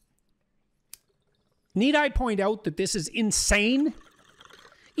 Need I point out that this is insane?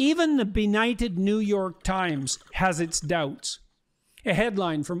 Even the benighted New York Times has its doubts. A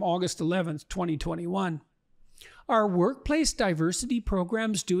headline from August 11th, 2021. Are workplace diversity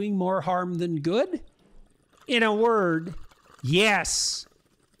programs doing more harm than good? In a word, yes.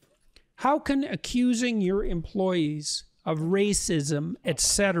 How can accusing your employees of racism,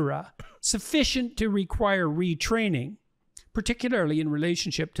 etc., sufficient to require retraining, particularly in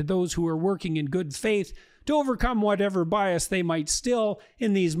relationship to those who are working in good faith to overcome whatever bias they might still,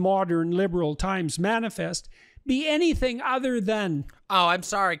 in these modern liberal times, manifest, be anything other than... Oh, I'm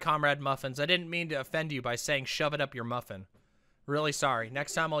sorry, Comrade Muffins. I didn't mean to offend you by saying shove it up your muffin. Really sorry.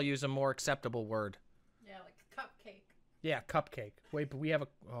 Next time I'll use a more acceptable word. Yeah, like cupcake. Yeah, cupcake. Wait, but we have a...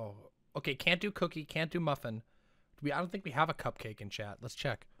 Oh, okay, can't do cookie, can't do muffin. I don't think we have a cupcake in chat. Let's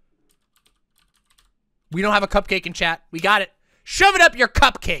check. We don't have a cupcake in chat. We got it. Shove it up your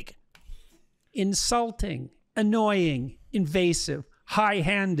cupcake. Insulting, annoying, invasive,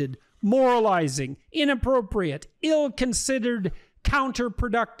 high-handed, moralizing, inappropriate, ill-considered,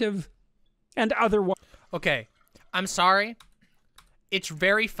 counterproductive, and otherwise. Okay, I'm sorry. It's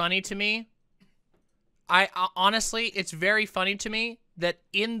very funny to me. Honestly, it's very funny to me that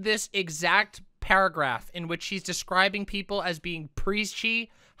in this exact paragraph in which she's describing people as being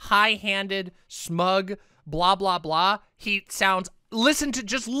preachy, high-handed, smug, blah, blah, blah, he sounds...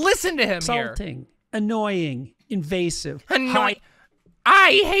 Just listen to him insulting, annoying, invasive. I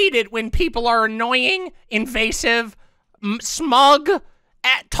hate it when people are annoying, invasive, smug,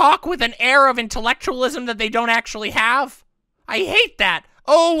 talk with an air of intellectualism that they don't actually have. I hate that.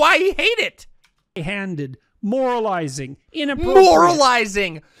 Oh, I hate it. Handed, moralizing, inappropriate.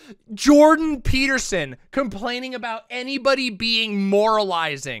 Moralizing. Jordan Peterson complaining about anybody being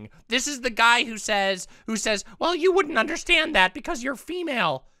moralizing. This is the guy who says, well, you wouldn't understand that because you're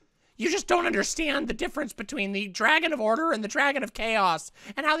female. You just don't understand the difference between the Dragon of Order and the Dragon of Chaos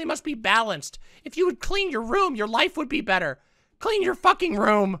and how they must be balanced. If you would clean your room, your life would be better. Clean your fucking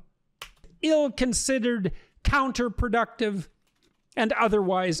room. Ill-considered, counterproductive, and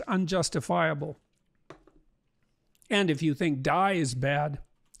otherwise unjustifiable. And if you think die is bad,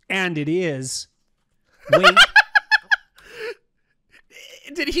 and it is, wait.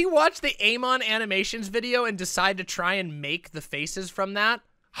 Did he watch the Amon Animations video and decide to try and make the faces from that?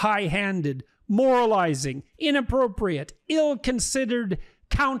 High-handed, moralizing, inappropriate, ill-considered,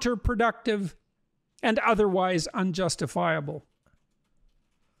 counterproductive, and otherwise unjustifiable.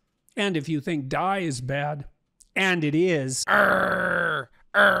 And if you think die is bad, and it is.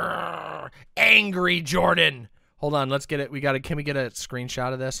 Angry Jordan. Hold on, let's get it. Can we get a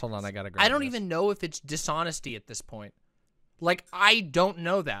screenshot of this? Hold on, I gotta grab I don't even know if it's dishonesty at this point. Like, I don't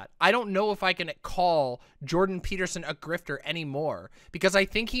know that. I don't know if I can call Jordan Peterson a grifter anymore because I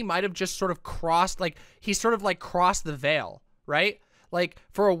think he might have just sort of crossed, he sort of crossed the veil, right? Like,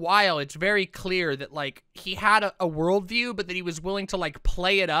 for a while, it's very clear that, he had a worldview, but that he was willing to,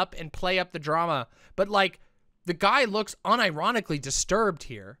 play it up and play up the drama. But, the guy looks unironically disturbed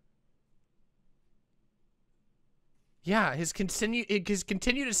here. Yeah, his continued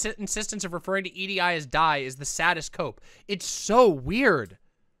insistence of referring to EDI as die is the saddest cope. It's so weird.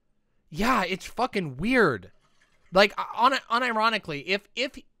 Yeah, it's fucking weird. Unironically,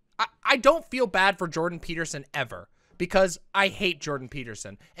 if I don't feel bad for Jordan Peterson ever because I hate Jordan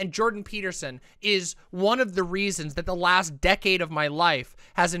Peterson. And Jordan Peterson is one of the reasons that the last decade of my life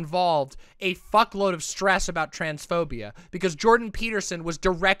has involved a fuckload of stress about transphobia, because Jordan Peterson was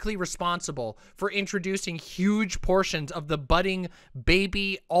directly responsible for introducing huge portions of the budding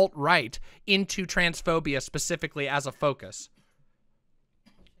baby alt-right into transphobia specifically as a focus.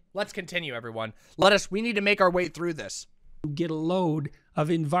 Let's continue, everyone. We need to make our way through this. Get a load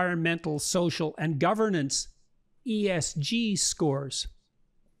of environmental, social, and governance ESG scores.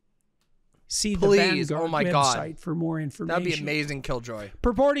 See the Vanguard website for more information. That'd be amazing, Killjoy.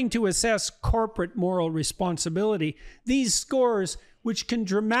 Purporting to assess corporate moral responsibility, these scores, which can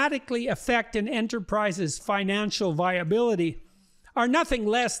dramatically affect an enterprise's financial viability, are nothing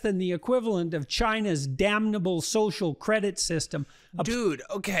less than the equivalent of China's damnable social credit system. Dude,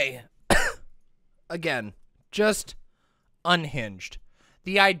 okay. again, just unhinged.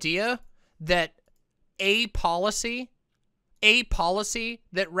 The idea that a policy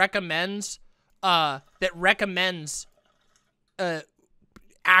that recommends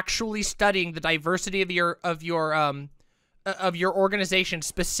actually studying the diversity of your organization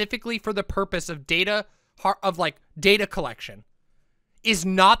specifically for the purpose of data collection is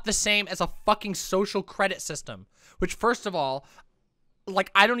not the same as a fucking social credit system. Which, first of all,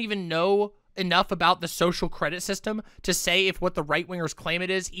 like, I don't even know enough about the social credit system to say if what the right-wingers claim it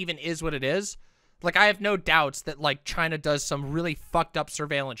is even is what it is. Like, I have no doubts that, like, China does some really fucked up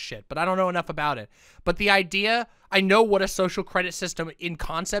surveillance shit, but I don't know enough about it. But the idea, I know what a social credit system in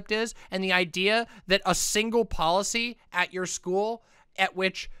concept is, and the idea that a single policy at your school at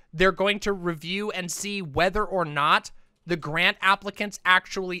which they're going to review and see whether or not the grant applicants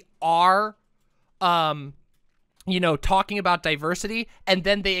actually are, you know, talking about diversity, and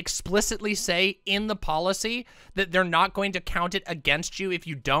then they explicitly say in the policy that they're not going to count it against you if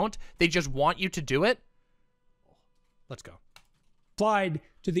you don't. They just want you to do it. Let's go. Applied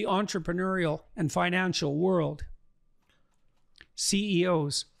to the entrepreneurial and financial world.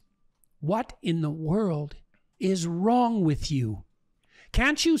 CEOs, what in the world is wrong with you?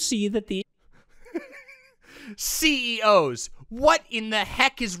 Can't you see that the CEOs, what in the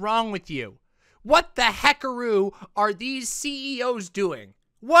heck is wrong with you? What the heckaroo are these CEOs doing?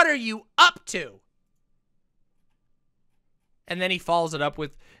 What are you up to? And then he follows it up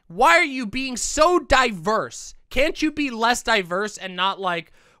with, why are you being so diverse? Can't you be less diverse and not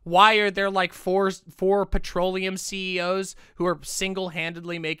like, why are there like four petroleum CEOs who are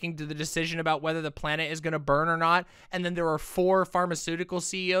single-handedly making the decision about whether the planet is going to burn or not? And then there are 4 pharmaceutical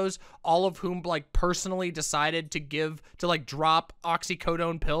CEOs, all of whom like personally decided to like drop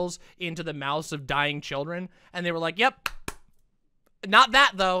oxycodone pills into the mouths of dying children. And they were like, yep, not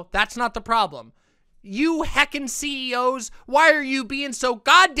that though. That's not the problem. You heckin' CEOs, why are you being so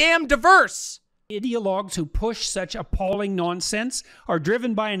goddamn diverse? Ideologues who push such appalling nonsense are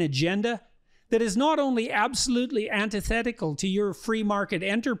driven by an agenda that is not only absolutely antithetical to your free market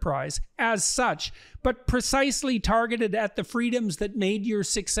enterprise as such, but precisely targeted at the freedoms that made your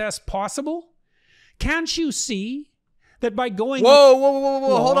success possible? Can't you see that by going... Whoa,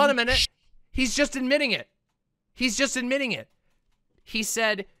 hold on a minute. He's just admitting it. He's just admitting it. He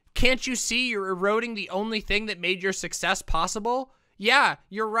said, can't you see you're eroding the only thing that made your success possible? Yeah,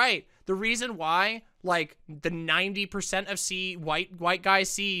 you're right. The reason why, like, the 90% of white guy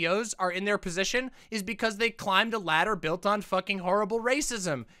CEOs are in their position is because they climbed a ladder built on fucking horrible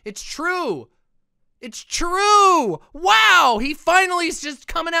racism. It's true. It's true. Wow, he finally is just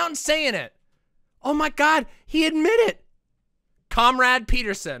coming out and saying it. Oh my God, he admitted it. Comrade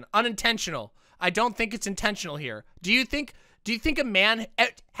Peterson, unintentional. I don't think it's intentional here. Do you think a man,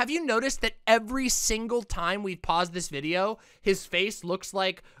 have you noticed that every single time we've paused this video, his face looks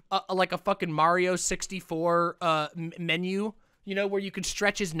like a fucking Mario 64 menu, you know, where you could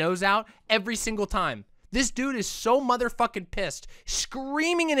stretch his nose out every single time. This dude is so motherfucking pissed,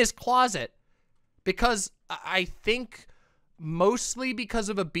 screaming in his closet because I think mostly because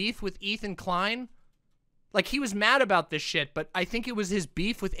of a beef with Ethan Klein. Like, he was mad about this shit, but I think it was his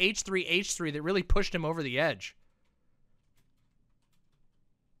beef with H3H3 that really pushed him over the edge.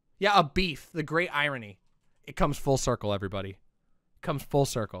 Yeah, a beef. The great irony. It comes full circle, everybody. It comes full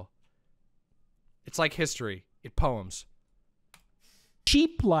circle. It's like history. It poems.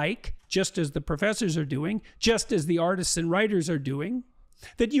 Sheep-like, just as the professors are doing, just as the artists and writers are doing,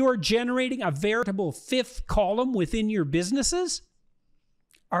 that you are generating a veritable 5th column within your businesses?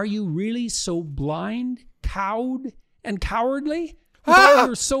 Are you really so blind, cowed, and cowardly? With all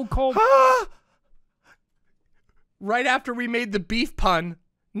your so-called... Right after we made the beef pun,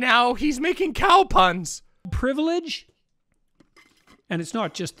 now he's making cow puns. Privilege? And it's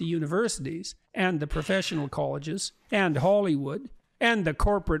not just the universities and the professional colleges and Hollywood and the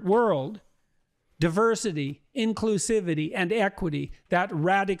corporate world. Diversity, inclusivity, and equity, that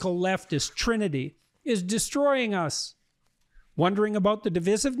radical leftist trinity, is destroying us. Wondering about the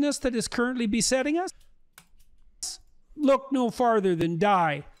divisiveness that is currently besetting us? Look no farther than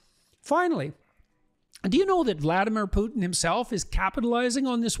die. Finally, do you know that Vladimir Putin himself is capitalizing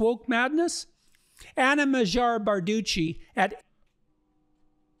on this woke madness? Anna Majar Barducci at...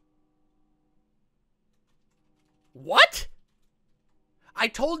 What? I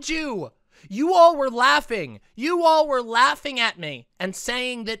told you. You all were laughing. You all were laughing at me and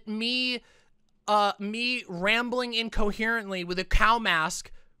saying that me rambling incoherently with a cow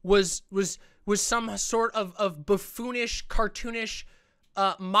mask was some sort of buffoonish, cartoonish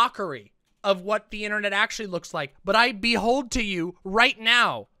mockery of what the internet actually looks like. But I behold to you right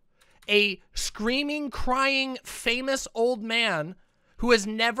now a screaming, crying, famous old man who has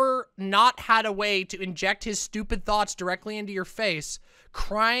never not had a way to inject his stupid thoughts directly into your face,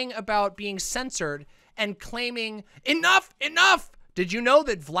 crying about being censored and claiming, enough, enough. Did you know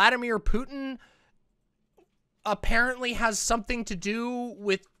that Vladimir Putin apparently has something to do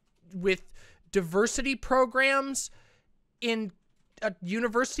with diversity programs in a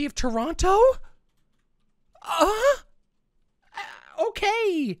University of Toronto?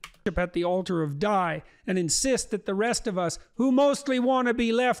 Okay. At the altar of die and insist that the rest of us who mostly want to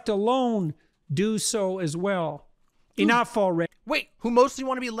be left alone do so as well. Enough already. Wait, who mostly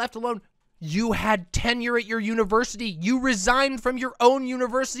want to be left alone? You had tenure at your university. You resigned from your own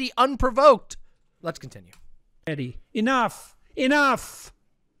university unprovoked. Let's continue. Enough. Enough.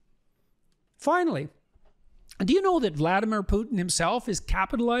 Finally, do you know that Vladimir Putin himself is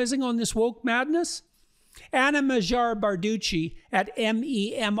capitalizing on this woke madness? Anna Majar Barducci at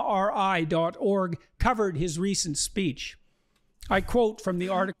memri.org covered his recent speech. I quote from the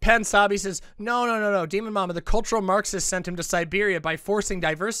article. Pen Sabi says, no, Demon Mama, the cultural Marxists sent him to Siberia by forcing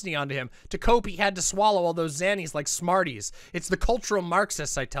diversity onto him. To cope, he had to swallow all those Xannies like Smarties. It's the cultural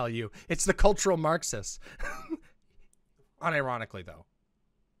Marxists, I tell you. It's the cultural Marxists. Unironically, though.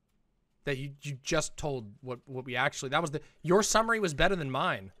 That you just told what we actually, that was your summary was better than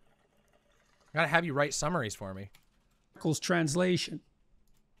mine. I gotta have you write summaries for me. Translation.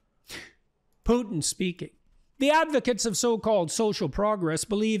 Putin speaking. The advocates of so-called social progress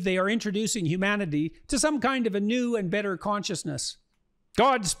believe they are introducing humanity to some kind of a new and better consciousness.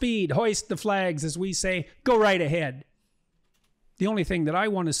 Godspeed, hoist the flags, as we say, go right ahead. The only thing that I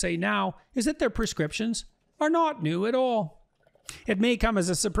want to say now is that their prescriptions are not new at all. It may come as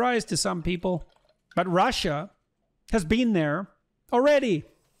a surprise to some people, but Russia has been there already.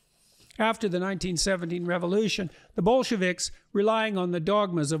 After the 1917 revolution, the Bolsheviks, relying on the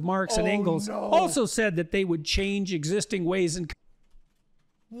dogmas of Marx and Engels, also said that they would change existing ways and...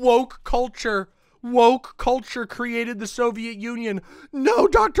 Woke culture created the Soviet Union. No,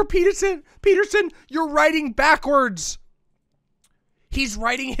 Dr. Peterson, you're writing backwards. He's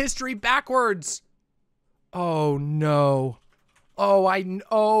writing history backwards. Oh, no.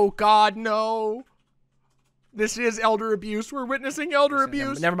 Oh, God, no. This is elder abuse. We're witnessing elder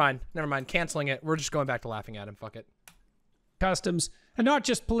abuse. Never mind. Canceling it. We're just going back to laughing at him. Fuck it. Customs, and not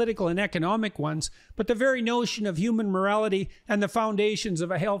just political and economic ones, but the very notion of human morality and the foundations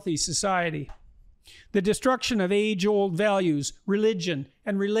of a healthy society. The destruction of age-old values, religion,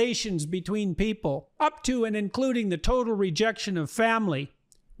 and relations between people, up to and including the total rejection of family.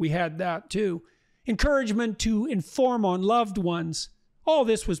 We had that too. Encouragement to inform on loved ones. All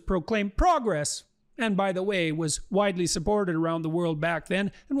this was proclaimed progress. And by the way, was widely supported around the world back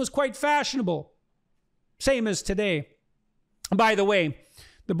then and was quite fashionable. Same as today. By the way,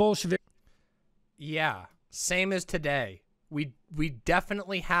 the Bolsheviks... Yeah, same as today. We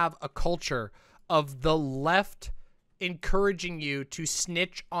definitely have a culture of the left encouraging you to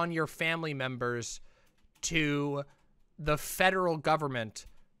snitch on your family members to the federal government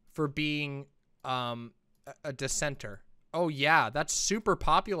for being a dissenter. Oh yeah, that's super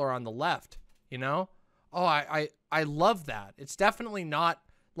popular on the left. You know? Oh, I love that. It's definitely not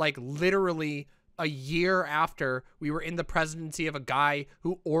like literally a year after we were in the presidency of a guy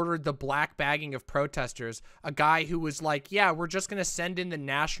who ordered the black bagging of protesters, a guy who was like, yeah, we're just going to send in the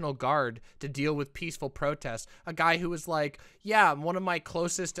National Guard to deal with peaceful protests, a guy who was like, yeah, one of my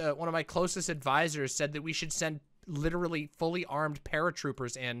closest advisors said that we should send literally fully armed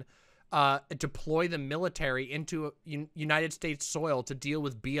paratroopers in, deploy the military into United States soil to deal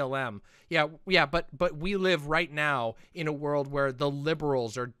with BLM. Yeah, but we live right now in a world where the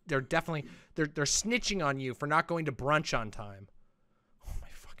liberals they're definitely snitching on you for not going to brunch on time. Oh my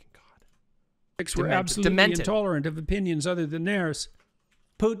fucking God. Were absolutely intolerant of opinions other than theirs.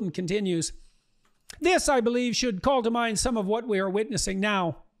 Putin continues, this, I believe, should call to mind some of what we are witnessing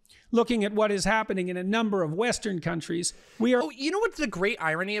now. Looking at what is happening in a number of Western countries, we are... Oh, you know what's the great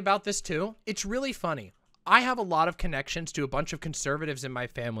irony about this, too? It's really funny. I have a lot of connections to a bunch of conservatives in my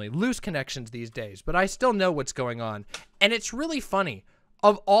family. Loose connections these days, but I still know what's going on. And it's really funny.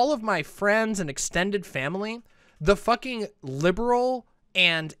 Of all of my friends and extended family, the fucking liberal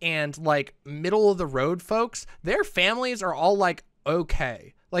and like, middle-of-the-road folks, their families are all, like,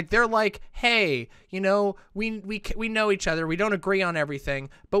 okay. Like, they're like, hey, you know, we know each other. We don't agree on everything,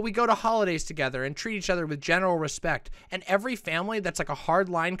 but we go to holidays together and treat each other with general respect. And every family that's like a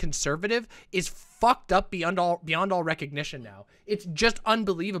hardline conservative is fucked up beyond all recognition now. It's just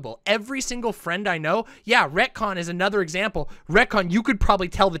unbelievable. Every single friend I know, yeah, Retcon is another example. Retcon, you could probably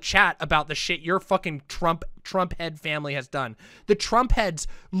tell the chat about the shit your fucking Trump Trump head family has done. The Trump heads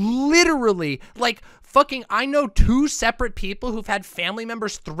literally, like, fucking, I know 2 separate people who've had family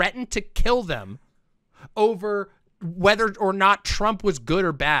members threaten to kill them over whether or not Trump was good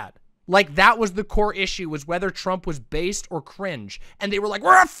or bad. Like, that was the core issue, was whether Trump was based or cringe. And they were like,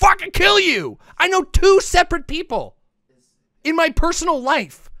 we're gonna fucking kill you. I know 2 separate people in my personal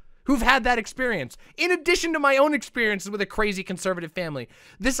life who've had that experience, in addition to my own experiences with a crazy conservative family.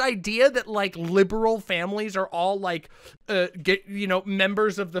 This idea that, like, liberal families are all, like,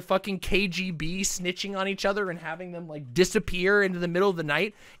 members of the fucking KGB snitching on each other and having them, like, disappear into the middle of the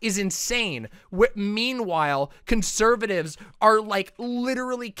night is insane. Meanwhile, conservatives are, like,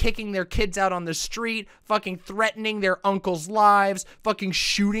 literally kicking their kids out on the street, fucking threatening their uncles' lives, fucking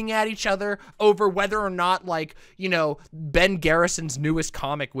shooting at each other over whether or not, like, you know, Ben Garrison's newest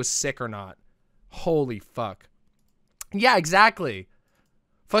comic was sick or not. Holy fuck. Yeah, exactly.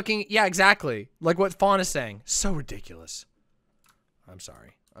 Fucking, yeah, exactly. Like what Fawn is saying. So ridiculous. I'm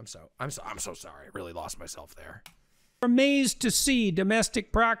sorry. I'm so sorry. I really lost myself there. Amazed to see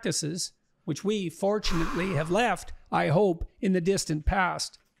domestic practices, which we fortunately have left, I hope, in the distant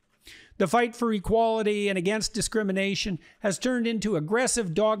past. The fight for equality and against discrimination has turned into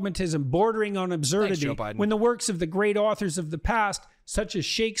aggressive dogmatism bordering on absurdity when the works of the great authors of the past, such as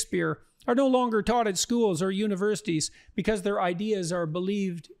Shakespeare, are no longer taught at schools or universities because their ideas are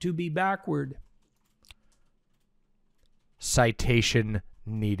believed to be backward. Citation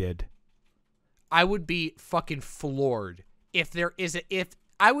needed. I would be fucking floored if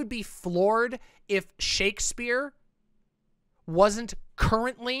I would be floored if Shakespeare wasn't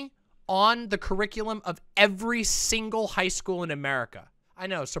currently on the curriculum of every single high school in America. I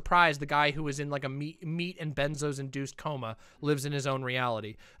know, surprise, the guy who was in like a meat and benzos-induced coma lives in his own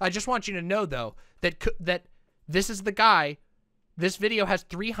reality. I just want you to know, though, that this is the guy. This video has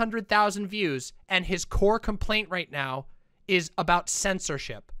 300,000 views, and his core complaint right now is about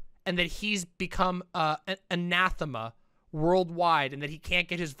censorship, and that he's become an anathema worldwide, and that he can't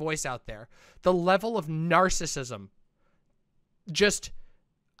get his voice out there. The level of narcissism, just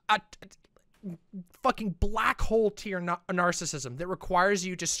fucking black hole tier narcissism that requires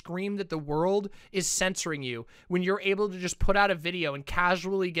you to scream that the world is censoring you when you're able to just put out a video and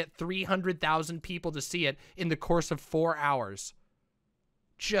casually get 300,000 people to see it in the course of 4 hours.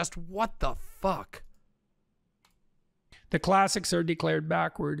 Just what the fuck? The classics are declared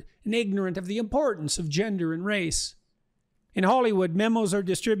backward and ignorant of the importance of gender and race. In Hollywood, memos are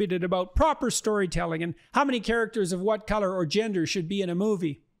distributed about proper storytelling and how many characters of what color or gender should be in a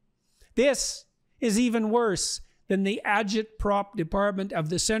movie. This is even worse than the agitprop department of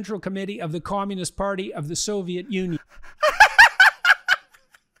the Central Committee of the Communist Party of the Soviet Union.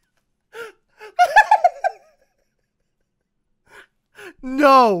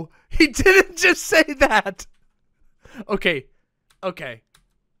 No, he didn't just say that. Okay.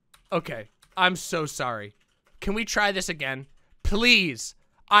 I'm so sorry. Can we try this again? Please.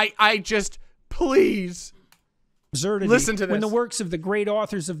 Please. Absurdity. Listen to this. When the works of the great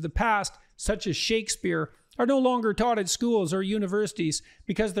authors of the past, such as Shakespeare, are no longer taught at schools or universities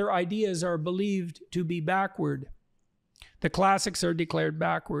because their ideas are believed to be backward. The classics are declared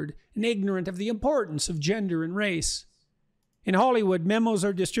backward and ignorant of the importance of gender and race. In Hollywood, memos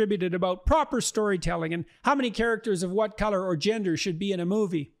are distributed about proper storytelling and how many characters of what color or gender should be in a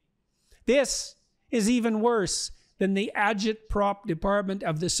movie. This is even worse than the agitprop department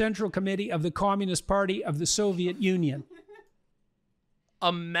of the Central Committee of the Communist Party of the Soviet Union.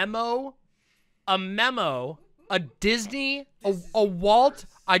 A memo, a Disney, a Walt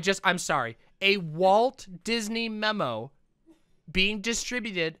Disney memo being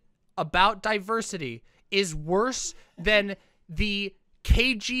distributed about diversity is worse than the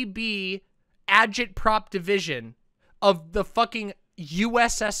KGB agitprop division of the fucking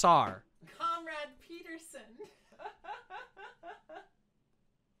USSR. Comrade Peterson.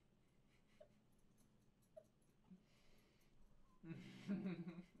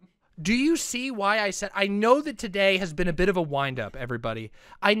 Do you see why I said, I know that today has been a bit of a wind-up, everybody.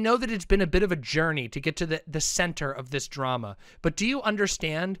 I know that it's been a bit of a journey to get to the center of this drama. But do you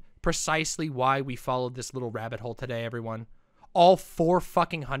understand precisely why we followed this little rabbit hole today, everyone? All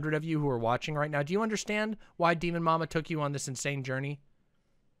 400 of you who are watching right now, do you understand why Demon Mama took you on this insane journey?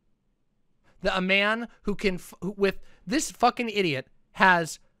 A man who can, with this fucking idiot,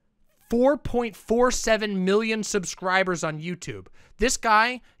 has 4.47 million subscribers on YouTube. This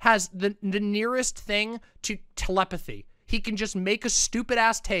guy has the nearest thing to telepathy. He can just make a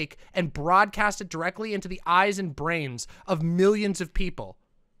stupid-ass take and broadcast it directly into the eyes and brains of millions of people.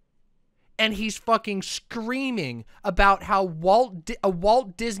 and he's fucking screaming about how a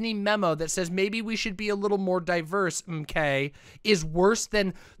Walt Disney memo that says maybe we should be a little more diverse, okay, is worse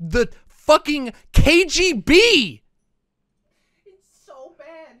than the fucking KGB. It's so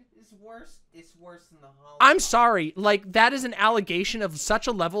bad. It's worse. It's worse than the Holocaust. I'm sorry. Like, that is an allegation of such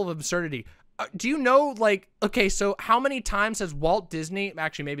a level of absurdity. Do you know, like, okay, so how many times has Walt Disney,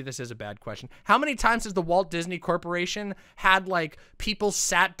 actually, maybe this is a bad question. How many times has the Walt Disney Corporation had, like, people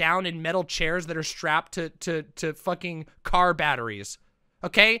sat down in metal chairs that are strapped to fucking car batteries?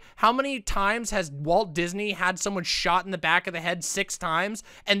 Okay? How many times has Walt Disney had someone shot in the back of the head 6 times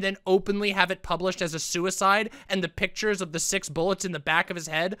and then openly have it published as a suicide, and the pictures of the 6 bullets in the back of his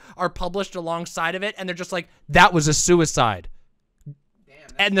head are published alongside of it, and they're just like, that was a suicide.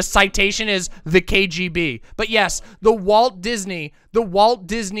 And the citation is the KGB. But yes, the Walt Disney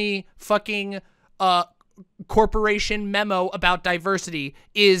fucking corporation memo about diversity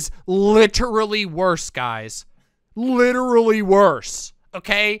is literally worse, guys. Literally worse.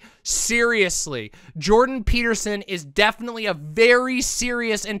 Okay? Seriously. Jordan Peterson is definitely a very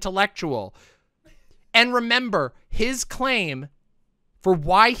serious intellectual. And remember, his claim for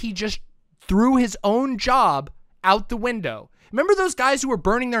why he just threw his own job out the window. Remember those guys who were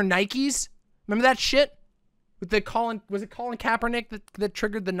burning their Nikes? Remember that shit? With the was it Colin Kaepernick that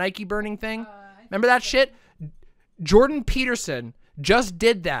triggered the Nike burning thing? Remember that shit? Jordan Peterson just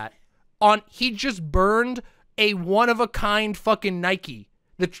did that. He just burned a one-of-a-kind fucking Nike.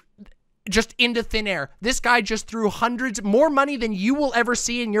 Just into thin air. This guy just threw more money than you will ever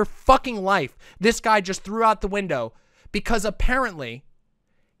see in your fucking life. This guy just threw out the window because apparently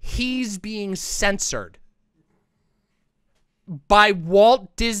he's being censored by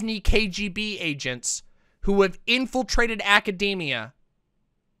Walt Disney KGB agents who have infiltrated academia,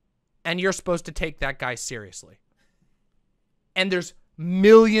 and you're supposed to take that guy seriously. And there's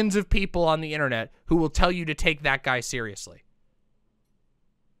millions of people on the internet who will tell you to take that guy seriously.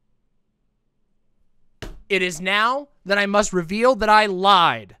 It is now that I must reveal that I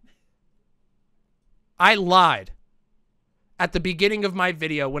lied. I lied at the beginning of my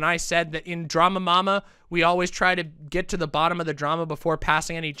video when I said that in DramaMama, we always try to get to the bottom of the drama before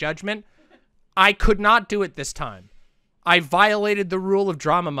passing any judgment. I could not do it this time. I violated the rule of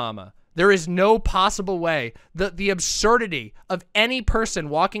DramaMama. There is no possible way. The absurdity of any person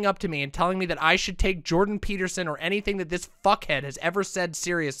walking up to me and telling me that I should take Jordan Peterson or anything that this fuckhead has ever said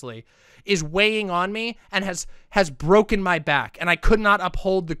seriously is weighing on me and has broken my back, and I could not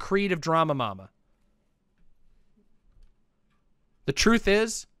uphold the creed of DramaMama. The truth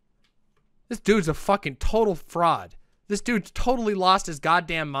is, this dude's a fucking total fraud. This dude's totally lost his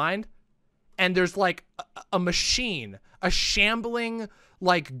goddamn mind. And there's like a machine, a shambling,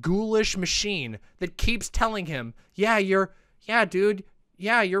 like ghoulish machine that keeps telling him, yeah, dude.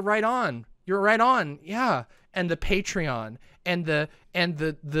 Yeah, you're right on. You're right on. Yeah. And the Patreon and the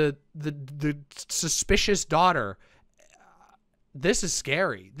suspicious daughter. This is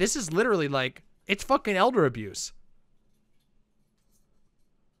scary. This is literally like, it's fucking elder abuse.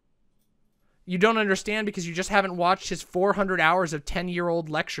 You don't understand because you just haven't watched his 400 hours of 10-year-old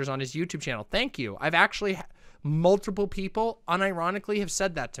lectures on his YouTube channel. Thank you. I've actually, multiple people, unironically, have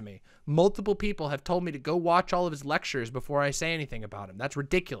said that to me. Multiple people have told me to go watch all of his lectures before I say anything about him. That's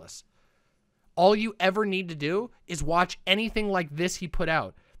ridiculous. All you ever need to do is watch anything like this he put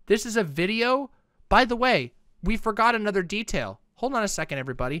out. This is a video. By the way, we forgot another detail. Hold on a second,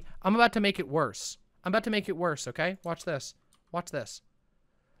 everybody. I'm about to make it worse. I'm about to make it worse, okay? Watch this. Watch this.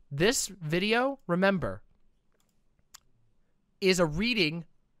 This video, remember, is a reading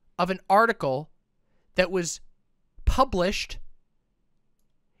of an article that was published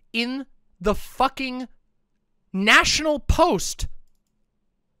in the fucking National Post,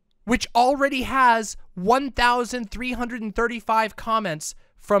 which already has 1,335 comments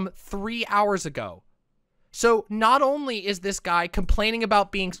from 3 hours ago. So not only is this guy complaining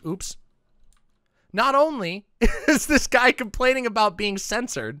about being, not only is this guy complaining about being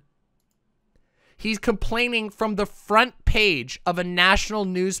censored, he's complaining from the front page of a national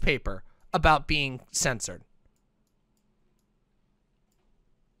newspaper about being censored.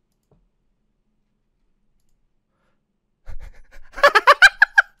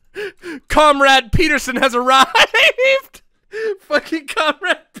 Comrade Peterson has arrived! Fucking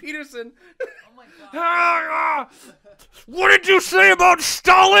Comrade Peterson. Oh my God. What did you say about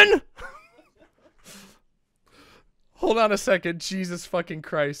Stalin? Hold on a second. Jesus fucking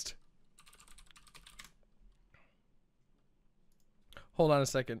Christ. Hold on a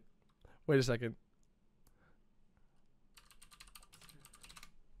second. Wait a second.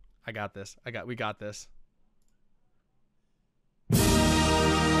 I got this. We got this.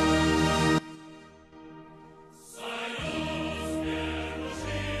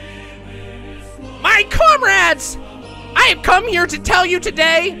 Comrades, I have come here to tell you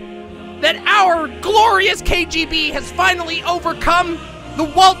today that our glorious KGB has finally overcome the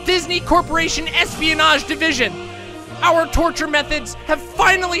Walt Disney Corporation Espionage Division. Our torture methods have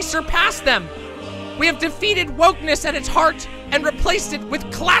finally surpassed them. We have defeated wokeness at its heart and replaced it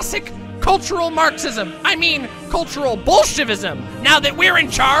with classic cultural Marxism. I mean, cultural Bolshevism, now that we're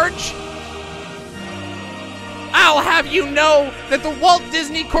in charge. I'll have you know that the Walt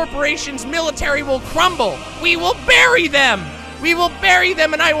Disney Corporation's military will crumble. We will bury them. We will bury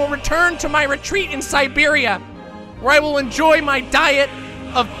them, and I will return to my retreat in Siberia, where I will enjoy my diet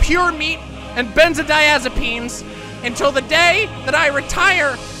of pure meat and benzodiazepines until the day that I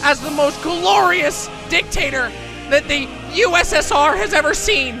retire as the most glorious dictator that the USSR has ever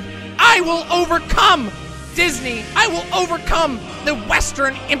seen. I will overcome Disney. I will overcome the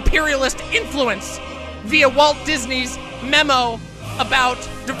Western imperialist influence via Walt Disney's memo about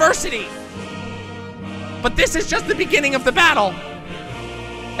diversity. But this is just the beginning of the battle.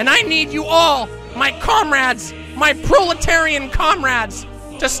 And I need you all, my comrades, my proletarian comrades,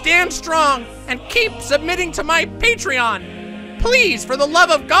 to stand strong and keep submitting to my Patreon. Please, for the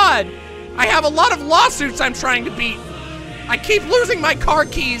love of God. I have a lot of lawsuits I'm trying to beat. I keep losing my car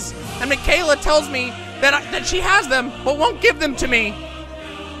keys, and Michaela tells me that she has them, but won't give them to me.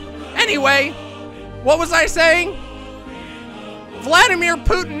 Anyway, what was I saying? Vladimir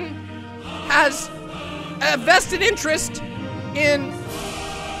Putin has a vested interest in...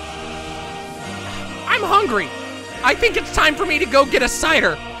 I'm hungry. I think it's time for me to go get a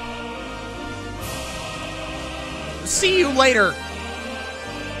cider. See you later,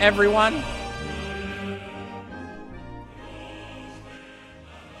 everyone.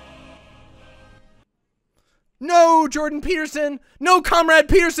 No, Jordan Peterson! No, Comrade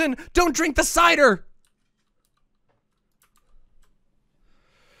Peterson! Don't drink the cider!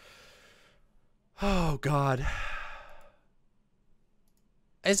 Oh, God.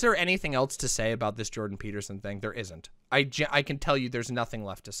 Is there anything else to say about this Jordan Peterson thing? There isn't. I can tell you there's nothing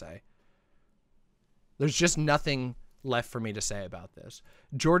left to say. There's just nothing left for me to say about this.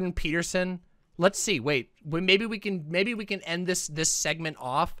 Jordan Peterson, let's see. Wait, maybe we can end this segment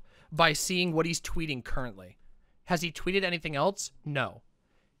off by seeing what he's tweeting currently. Has he tweeted anything else? No.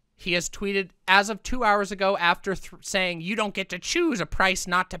 He has tweeted as of 2 hours ago after saying, you don't get to choose a price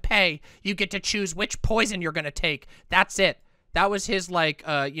not to pay. You get to choose which poison you're going to take. That's it. That was his, like,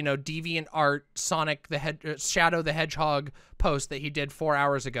 Deviant Art Sonic Shadow the Hedgehog post that he did 4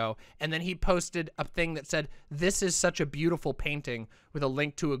 hours ago. And then he posted a thing that said, this is such a beautiful painting, with a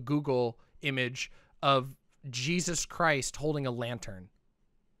link to a Google image of Jesus Christ holding a lantern.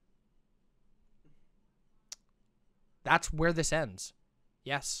 That's where this ends.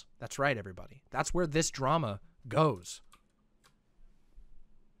 Yes, that's right, everybody. That's where this drama goes.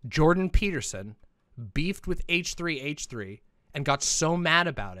 Jordan Peterson beefed with H3H3 and got so mad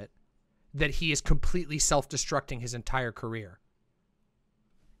about it that he is completely self-destructing his entire career.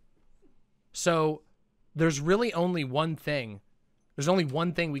 So there's really only one thing. There's only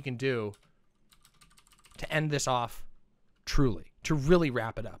one thing we can do to end this off truly, to really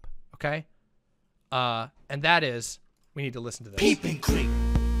wrap it up, okay? And that is, we need to listen to this. Peep and creep.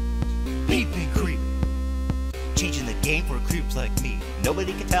 Peep and creep. Changing the game for creeps like me.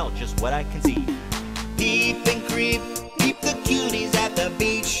 Nobody can tell just what I can see. Peep and creep. Peep the cuties at the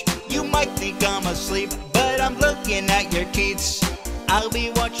beach. You might think I'm asleep, but I'm looking at your teats. I'll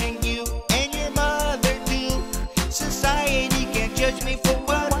be watching you and your mother too. Society can't judge me for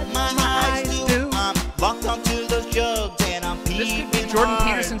what my eyes do. I'm locked onto those jugs and I'm peeping. This could be Jordan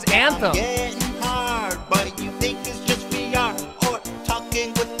Peterson's anthem. I'm getting hard, but you think it's just VR, or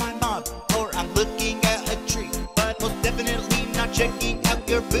talking with my mom, or I'm looking at a tree, but most definitely not checking out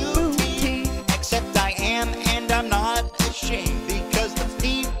your booty. Except I am, and I'm not ashamed, because the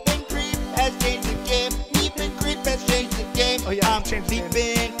peep and creep has changed the game. Peep and creep has changed the game. Oh yeah, I'm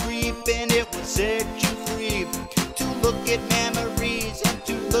peeping, creeping, it will set you free to look at memories and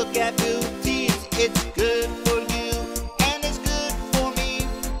to look at booties. It's good for you and it's good for me.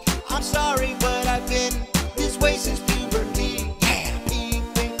 I'm sorry, but I've been this way since puberty. Yeah, peep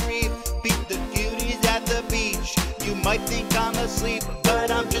and creep, peep the cuties at the beach. You might think I'm asleep,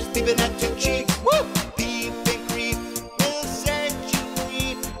 but I'm just peeping at two cheeks. Woo! Peep and creep will set you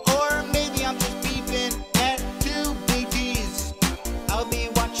free, or maybe I'm just peeping at two booties. I'll be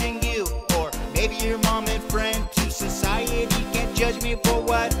watching you, or maybe your mom and friend too. Society can't judge me for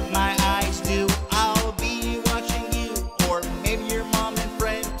what my eyes do. I'll be watching you, or maybe your mom and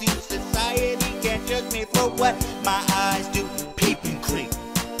friend too. Society can't judge me for what my eyes do. Peep and creep.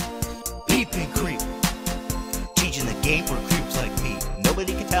 Peep and creep. Changing the game for creeps like me.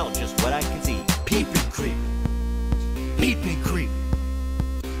 Nobody can tell just what I can see. Peep and creep.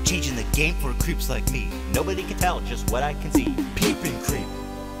 for creeps like me. Nobody can tell just what I can see. Peep and creep.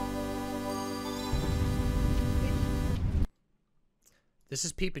 This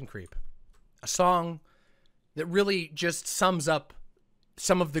is Peep and Creep, a song that really just sums up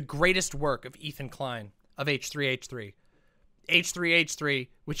some of the greatest work of Ethan Klein of H3H3. H3H3,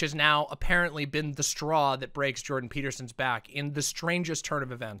 which has now apparently been the straw that breaks Jordan Peterson's back in the strangest turn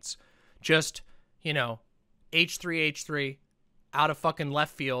of events. Just, you know, H3H3 out of fucking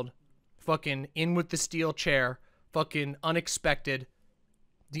left field, fucking in with the steel chair, fucking unexpected.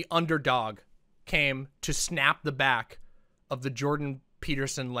 The underdog came to snap the back of the Jordan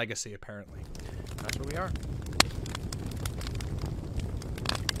Peterson legacy, apparently. That's where we are.